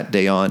 from that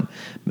day on,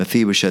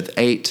 Mephibosheth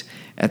ate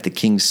at the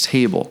king's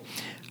table.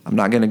 I'm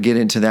not going to get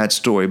into that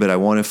story, but I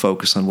want to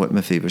focus on what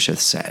Mephibosheth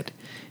said.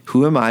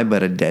 Who am I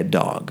but a dead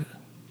dog?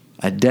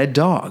 A dead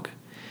dog.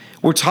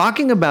 We're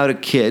talking about a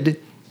kid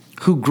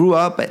who grew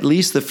up at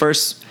least the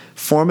first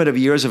formative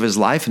years of his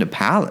life in a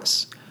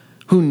palace,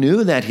 who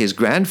knew that his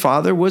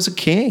grandfather was a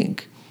king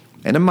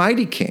and a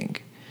mighty king,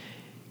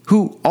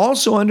 who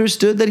also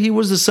understood that he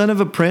was the son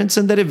of a prince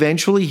and that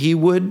eventually he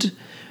would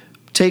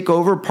take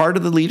over part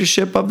of the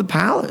leadership of the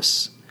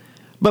palace.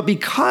 But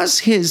because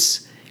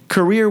his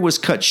career was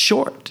cut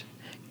short,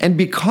 and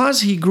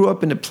because he grew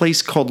up in a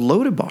place called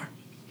Lodabar,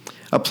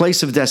 a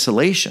place of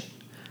desolation,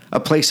 a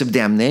place of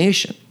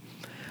damnation,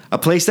 a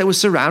place that was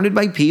surrounded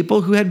by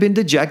people who had been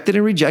dejected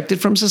and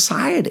rejected from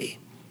society.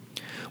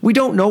 We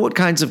don't know what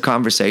kinds of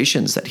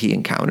conversations that he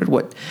encountered,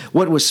 what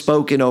was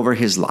spoken over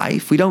his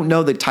life. We don't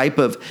know the type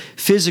of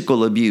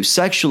physical abuse,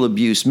 sexual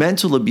abuse,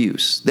 mental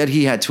abuse that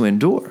he had to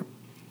endure.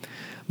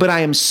 But I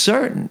am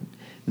certain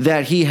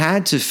that he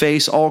had to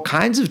face all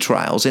kinds of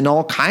trials in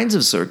all kinds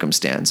of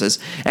circumstances,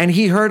 and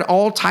he heard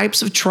all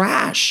types of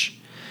trash.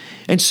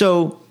 And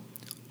so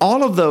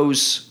all of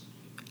those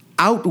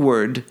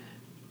outward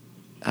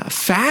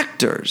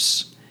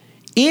factors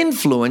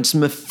influenced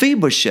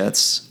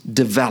Mephibosheth's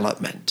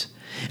development.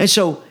 And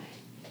so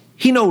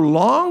he no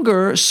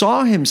longer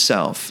saw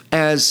himself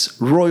as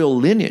royal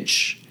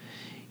lineage.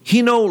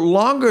 He no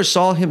longer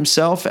saw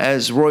himself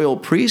as royal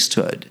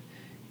priesthood.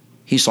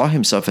 He saw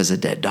himself as a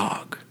dead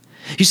dog.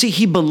 You see,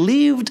 he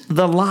believed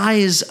the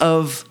lies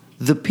of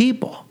the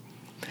people.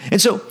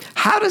 And so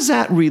how does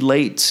that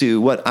relate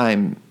to what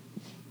I'm,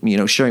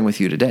 sharing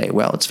with you today?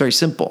 Well, it's very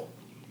simple.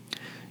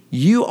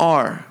 You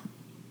are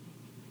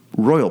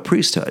royal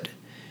priesthood.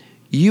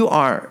 You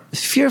are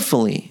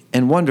fearfully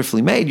and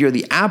wonderfully made. You're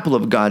the apple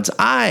of God's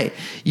eye.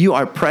 You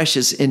are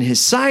precious in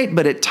his sight,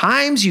 but at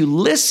times you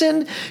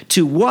listen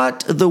to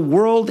what the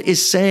world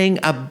is saying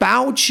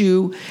about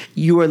you.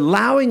 You're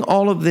allowing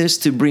all of this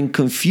to bring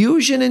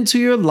confusion into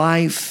your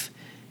life,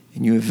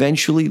 and you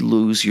eventually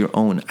lose your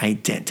own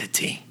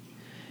identity.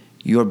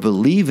 You're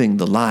believing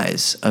the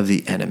lies of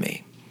the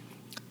enemy.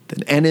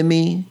 The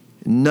enemy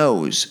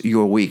knows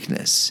your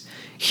weakness.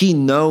 He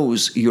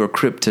knows your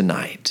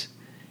kryptonite,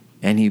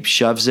 and he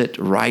shoves it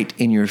right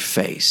in your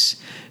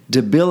face,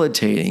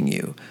 debilitating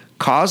you,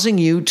 causing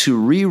you to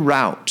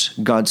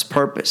reroute God's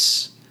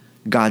purpose,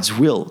 God's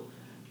will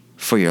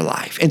for your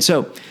life. And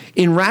so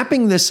in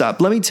wrapping this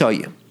up, let me tell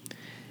you,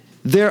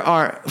 there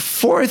are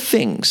 4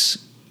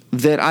 things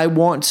that I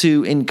want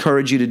to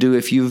encourage you to do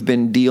if you've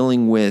been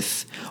dealing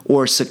with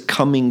or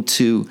succumbing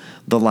to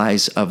the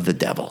lies of the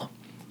devil.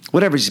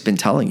 Whatever he's been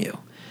telling you.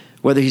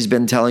 Whether he's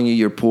been telling you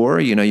you're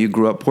poor, you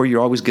grew up poor, you're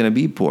always going to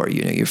be poor.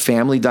 Your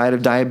family died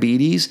of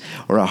diabetes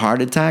or a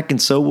heart attack,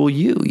 and so will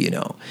you.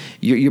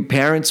 Your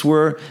parents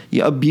were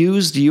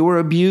abused, you were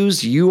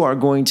abused, you are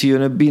going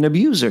to be an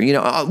abuser.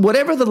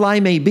 Whatever the lie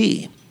may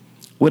be,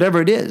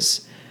 whatever it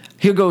is,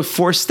 here go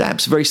 4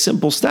 steps, very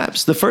simple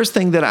steps. The first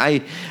thing that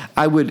I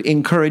would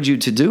encourage you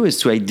to do is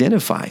to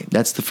identify.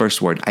 That's the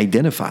first word,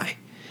 identify.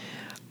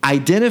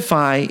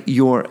 Identify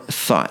your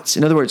thoughts.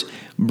 In other words,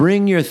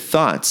 bring your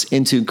thoughts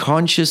into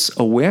conscious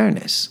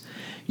awareness.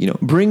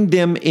 Bring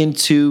them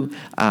to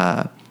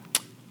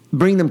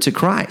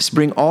Christ.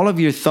 Bring all of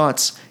your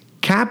thoughts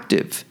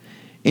captive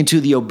into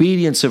the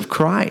obedience of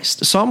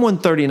Christ. Psalm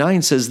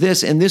 139 says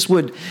this, and this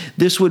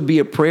would be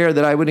a prayer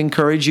that I would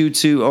encourage you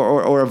to,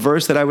 or a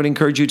verse that I would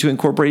encourage you to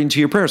incorporate into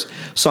your prayers.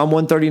 Psalm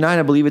 139,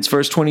 I believe it's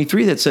verse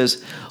 23 that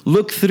says,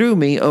 "Look through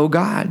me, O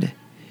God,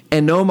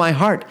 and know my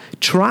heart.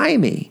 Try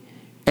me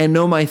and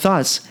know my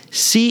thoughts.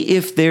 See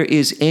if there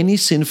is any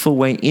sinful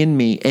way in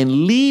me,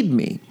 and lead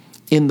me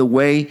in the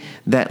way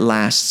that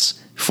lasts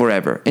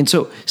forever." And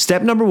so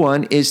step number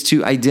 1 is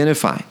to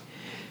identify.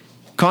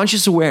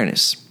 Conscious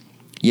awareness.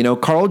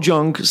 Carl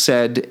Jung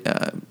said,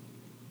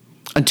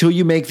 until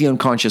you make the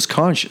unconscious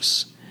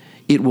conscious,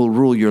 it will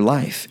rule your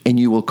life, and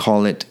you will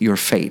call it your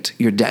fate,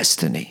 your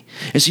destiny.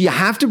 And so you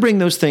have to bring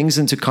those things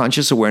into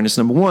conscious awareness,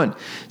 number 1.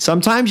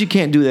 Sometimes you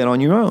can't do that on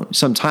your own.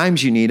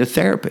 Sometimes you need a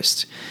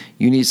therapist.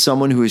 You need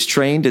someone who is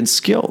trained and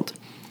skilled.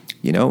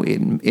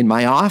 In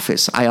my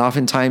office, I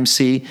oftentimes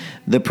see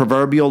the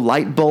proverbial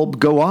light bulb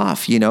go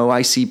off.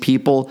 I see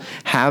people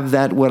have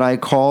that, what I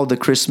call the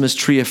Christmas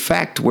tree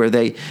effect, where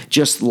they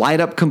just light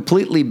up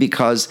completely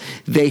because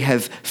they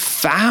have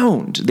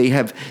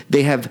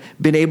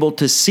been able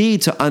to see,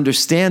 to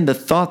understand the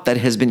thought that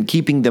has been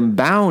keeping them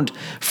bound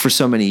for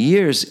so many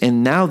years,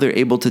 and now they're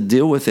able to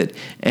deal with it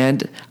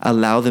and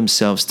allow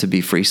themselves to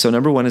be free. So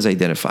number 1 is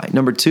identify.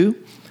 Number 2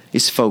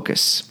 is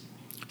focus.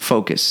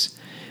 Focus,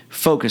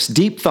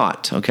 deep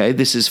thought, okay?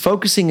 This is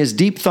focusing is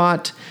deep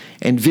thought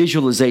and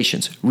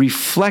visualizations,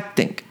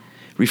 reflecting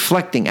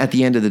at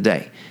the end of the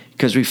day,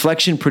 because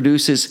reflection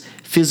produces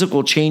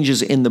physical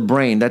changes in the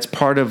brain. That's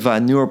part of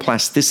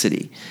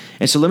neuroplasticity.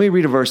 And so let me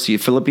read a verse to you.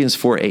 Philippians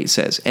 4:8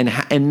 says,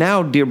 and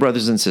now, dear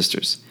brothers and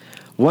sisters,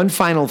 one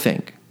final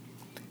thing.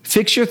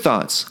 Fix your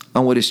thoughts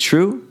on what is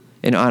true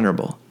and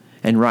honorable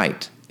and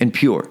right and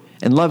pure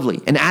and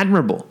lovely and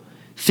admirable.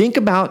 Think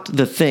about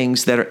the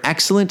things that are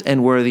excellent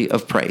and worthy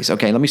of praise.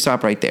 Okay, let me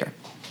stop right there.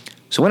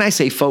 So when I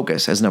say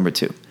focus as number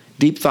 2,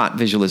 deep thought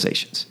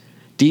visualizations,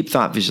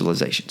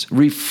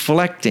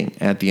 reflecting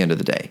at the end of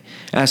the day,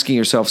 asking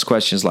yourselves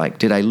questions like,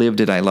 did I live,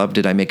 did I love,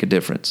 did I make a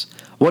difference?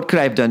 What could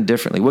I have done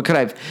differently? What could I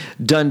have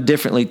done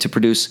differently to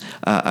produce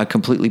a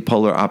completely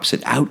polar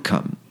opposite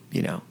outcome,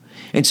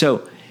 And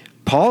so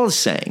Paul is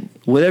saying,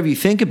 whatever you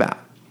think about,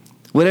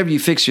 whatever you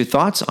fix your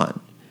thoughts on,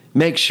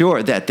 make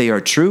sure that they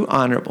are true,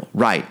 honorable,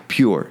 right,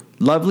 pure,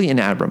 lovely, and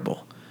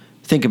admirable.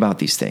 Think about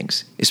these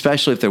things,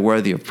 especially if they're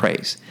worthy of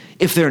praise.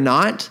 If they're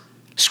not,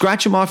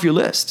 scratch them off your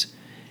list.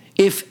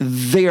 If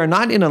they are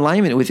not in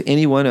alignment with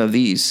any one of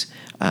these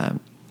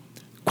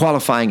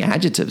qualifying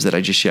adjectives that I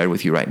just shared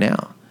with you right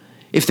now,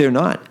 if they're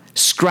not,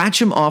 scratch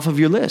them off of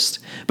your list.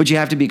 But you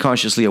have to be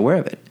consciously aware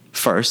of it.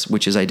 First,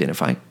 which is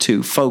identify.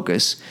 2,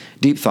 focus,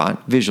 deep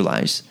thought,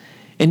 visualize.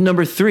 And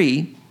number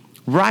 3,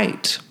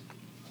 write.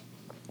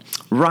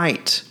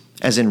 Write,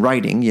 as in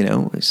writing,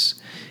 is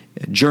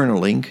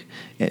journaling.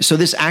 So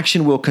this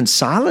action will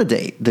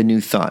consolidate the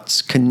new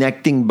thoughts,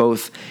 connecting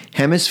both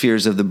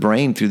hemispheres of the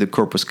brain through the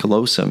corpus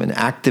callosum and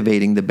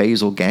activating the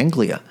basal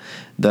ganglia,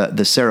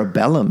 the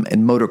cerebellum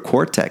and motor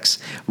cortex.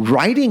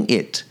 Writing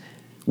it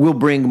will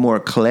bring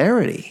more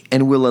clarity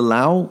and will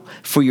allow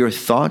for your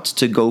thoughts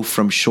to go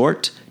from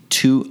short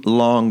to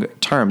long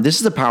term. This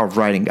is the power of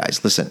writing, guys.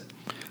 Listen.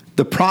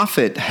 The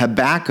prophet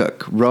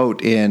Habakkuk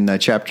wrote in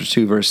chapter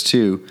 2, verse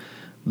 2,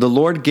 "The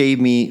Lord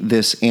gave me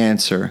this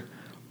answer.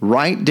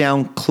 Write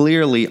down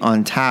clearly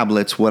on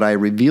tablets what I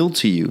reveal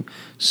to you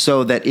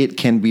so that it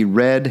can be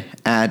read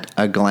at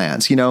a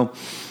glance."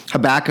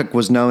 Habakkuk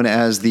was known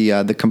as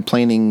the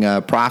complaining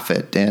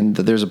prophet, and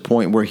there's a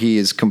point where he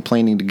is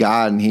complaining to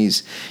God, and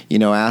he's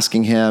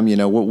asking him,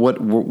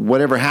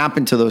 whatever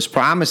happened to those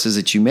promises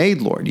that you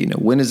made, Lord?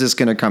 When is this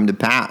going to come to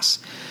pass?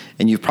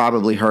 And you've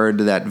probably heard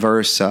that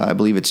verse, I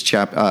believe it's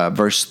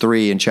verse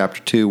 3 in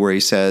chapter 2, where he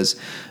says,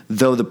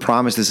 though the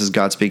promise, this is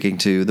God speaking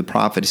to the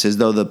prophet, he says,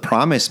 though the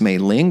promise may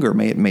linger,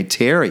 may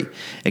tarry,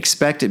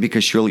 expect it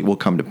because surely it will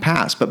come to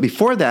pass. But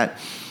before that,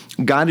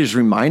 God is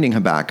reminding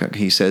Habakkuk,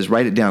 he says,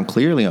 write it down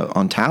clearly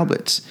on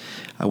tablets,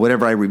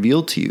 whatever I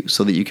reveal to you,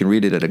 so that you can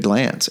read it at a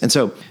glance. And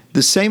so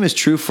the same is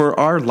true for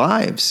our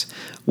lives.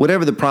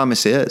 Whatever the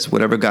promise is,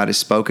 whatever God has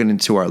spoken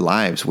into our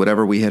lives,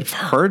 whatever we have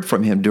heard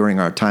from him during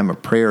our time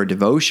of prayer or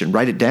devotion,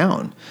 write it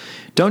down.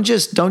 Don't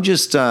just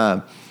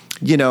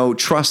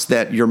trust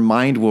that your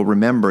mind will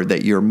remember,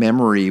 that your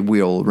memory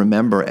will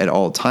remember at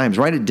all times.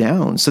 Write it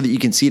down so that you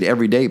can see it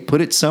every day.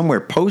 Put it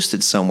somewhere, post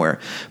it somewhere.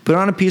 Put it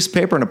on a piece of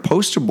paper on a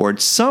poster board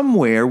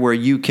somewhere where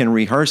you can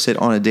rehearse it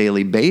on a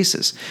daily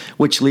basis,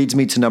 which leads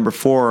me to number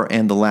 4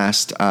 and the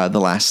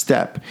last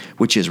step,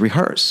 which is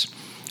rehearse.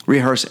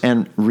 Rehearse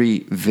and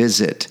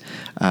revisit.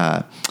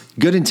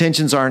 Good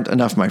intentions aren't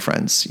enough, my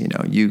friends.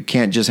 You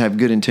can't just have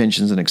good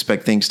intentions and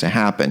expect things to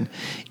happen.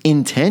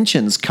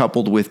 Intentions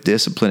coupled with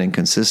discipline and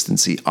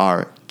consistency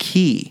are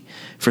key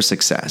for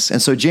success.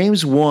 And so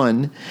James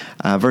 1,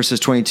 verses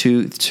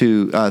 22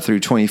 through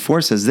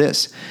 24 says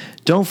this: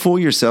 "Don't fool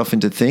yourself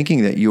into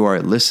thinking that you are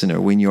a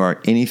listener when you are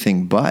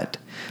anything but,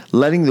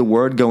 letting the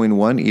word go in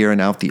one ear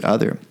and out the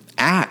other.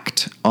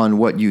 Act on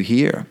what you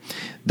hear.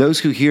 Those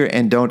who hear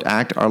and don't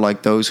act are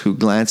like those who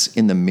glance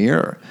in the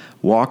mirror,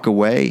 walk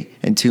away,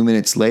 and 2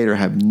 minutes later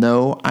have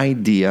no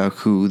idea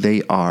who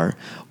they are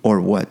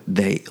or what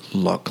they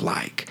look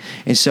like."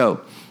 And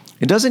so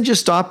it doesn't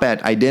just stop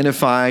at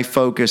identify,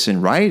 focus,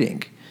 and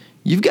writing.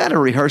 You've got to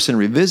rehearse and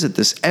revisit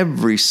this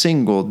every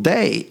single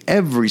day,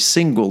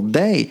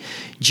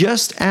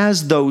 just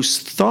as those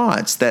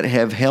thoughts that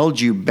have held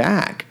you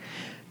back,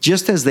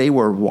 just as they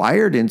were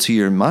wired into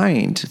your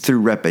mind through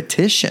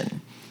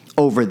repetition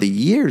over the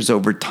years,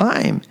 over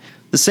time.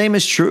 The same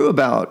is true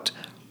about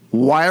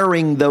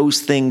wiring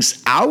those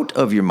things out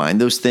of your mind,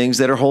 those things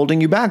that are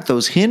holding you back,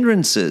 those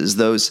hindrances,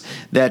 those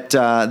that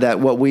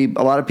what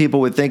a lot of people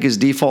would think is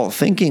default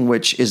thinking,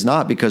 which is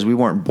not, because we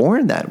weren't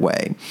born that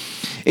way.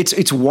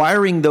 It's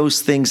wiring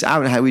those things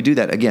out. And how we do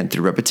that? Again,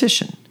 through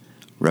repetition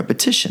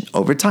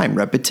over time,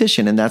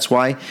 repetition. And that's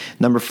why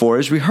number 4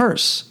 is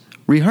rehearse.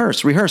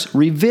 Rehearse,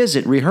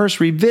 revisit.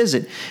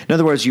 In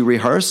other words, you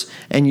rehearse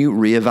and you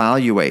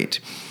reevaluate.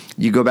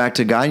 You go back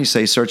to God and you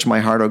say, "Search my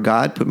heart, O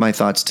God, put my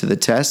thoughts to the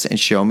test and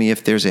show me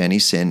if there's any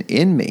sin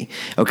in me."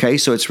 Okay,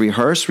 so it's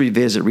rehearse,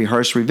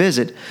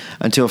 revisit,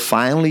 until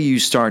finally you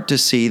start to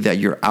see that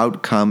your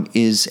outcome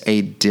is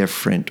a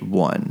different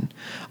one.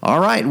 All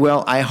right,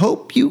 well, I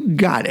hope you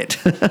got it.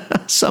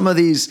 Some of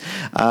these,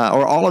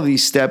 or all of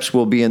these steps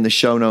will be in the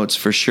show notes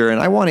for sure. And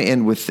I want to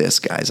end with this,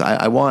 guys.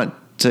 I want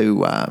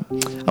to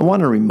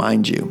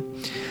remind you.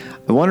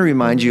 I want to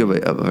remind you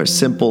of a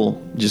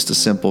simple,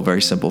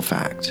 very simple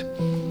fact.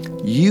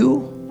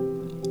 You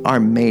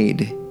are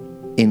made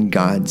in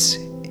God's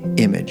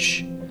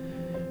image.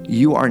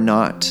 You are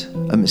not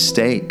a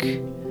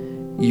mistake.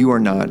 You are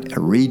not a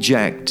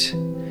reject.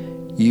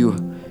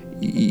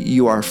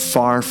 You are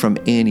far from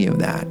any of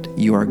that.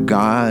 You are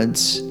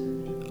God's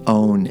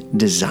own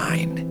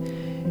design.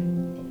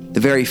 The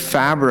very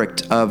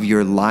fabric of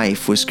your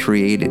life was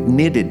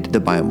knitted, the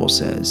Bible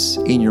says,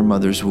 in your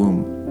mother's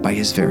womb by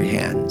His very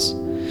hands.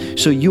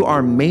 So you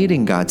are made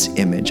in God's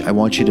image. I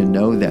want you to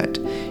know that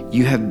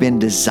you have been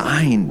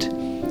designed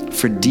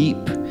for deep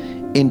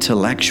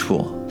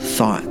intellectual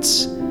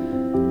thoughts.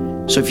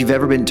 So if you've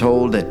ever been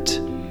told that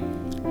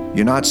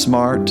you're not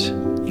smart,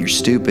 you're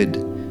stupid,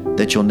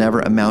 that you'll never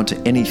amount to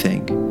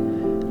anything,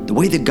 the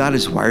way that God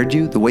has wired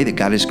you, the way that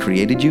God has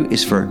created you,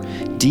 is for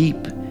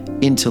deep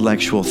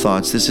intellectual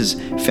thoughts. This is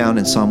found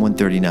in Psalm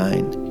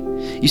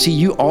 139. You see,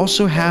 you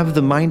also have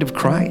the mind of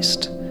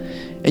Christ.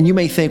 And you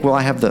may think, well,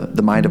 I have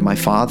the mind of my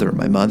father,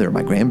 my mother,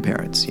 my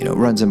grandparents, it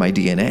runs in my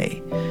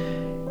DNA.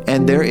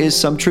 And there is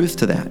some truth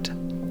to that.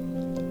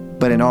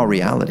 But in all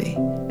reality,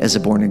 as a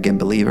born-again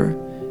believer,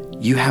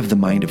 you have the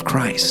mind of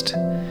Christ.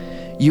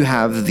 You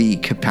have the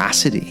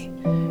capacity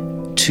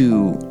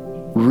to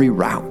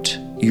reroute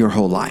your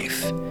whole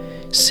life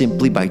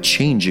simply by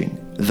changing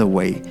the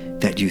way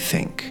that you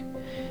think.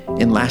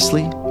 And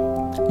lastly,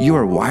 you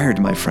are wired,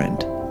 my friend,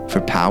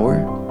 for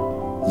power,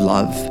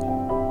 love,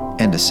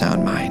 and a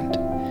sound mind.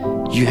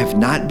 You have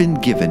not been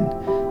given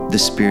the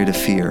spirit of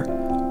fear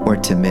or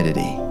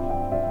timidity.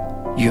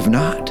 You have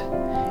not.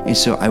 And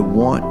so I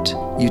want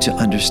you to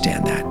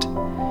understand that.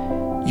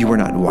 You were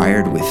not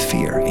wired with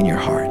fear in your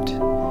heart.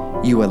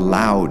 You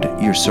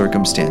allowed your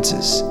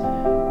circumstances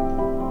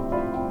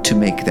to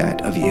make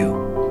that of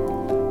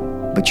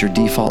you. But your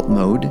default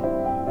mode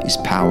is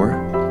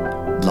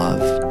power,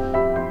 love,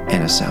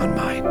 and a sound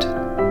mind.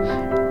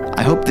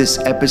 I hope this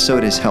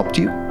episode has helped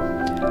you.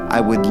 I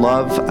would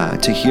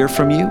love to hear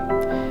from you.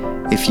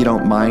 If you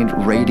don't mind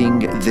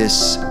rating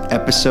this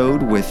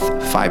episode with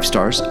 5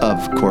 stars,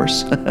 of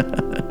course,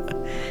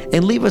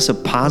 and leave us a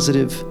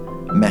positive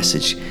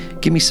message.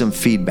 Give me some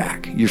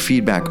feedback. Your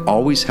feedback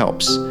always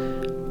helps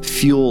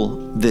fuel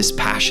this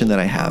passion that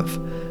I have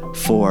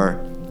for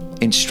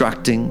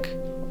instructing,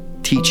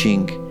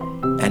 teaching,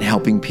 and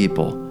helping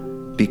people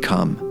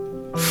become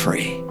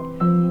free.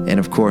 And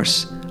of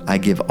course, I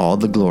give all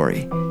the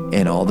glory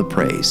and all the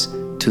praise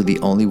to the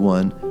only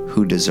one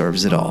who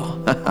deserves it all,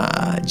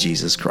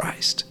 Jesus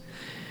Christ.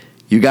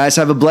 You guys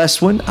have a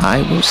blessed one.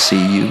 I will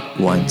see you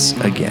once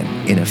again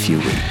in a few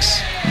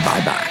weeks.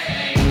 Bye-bye.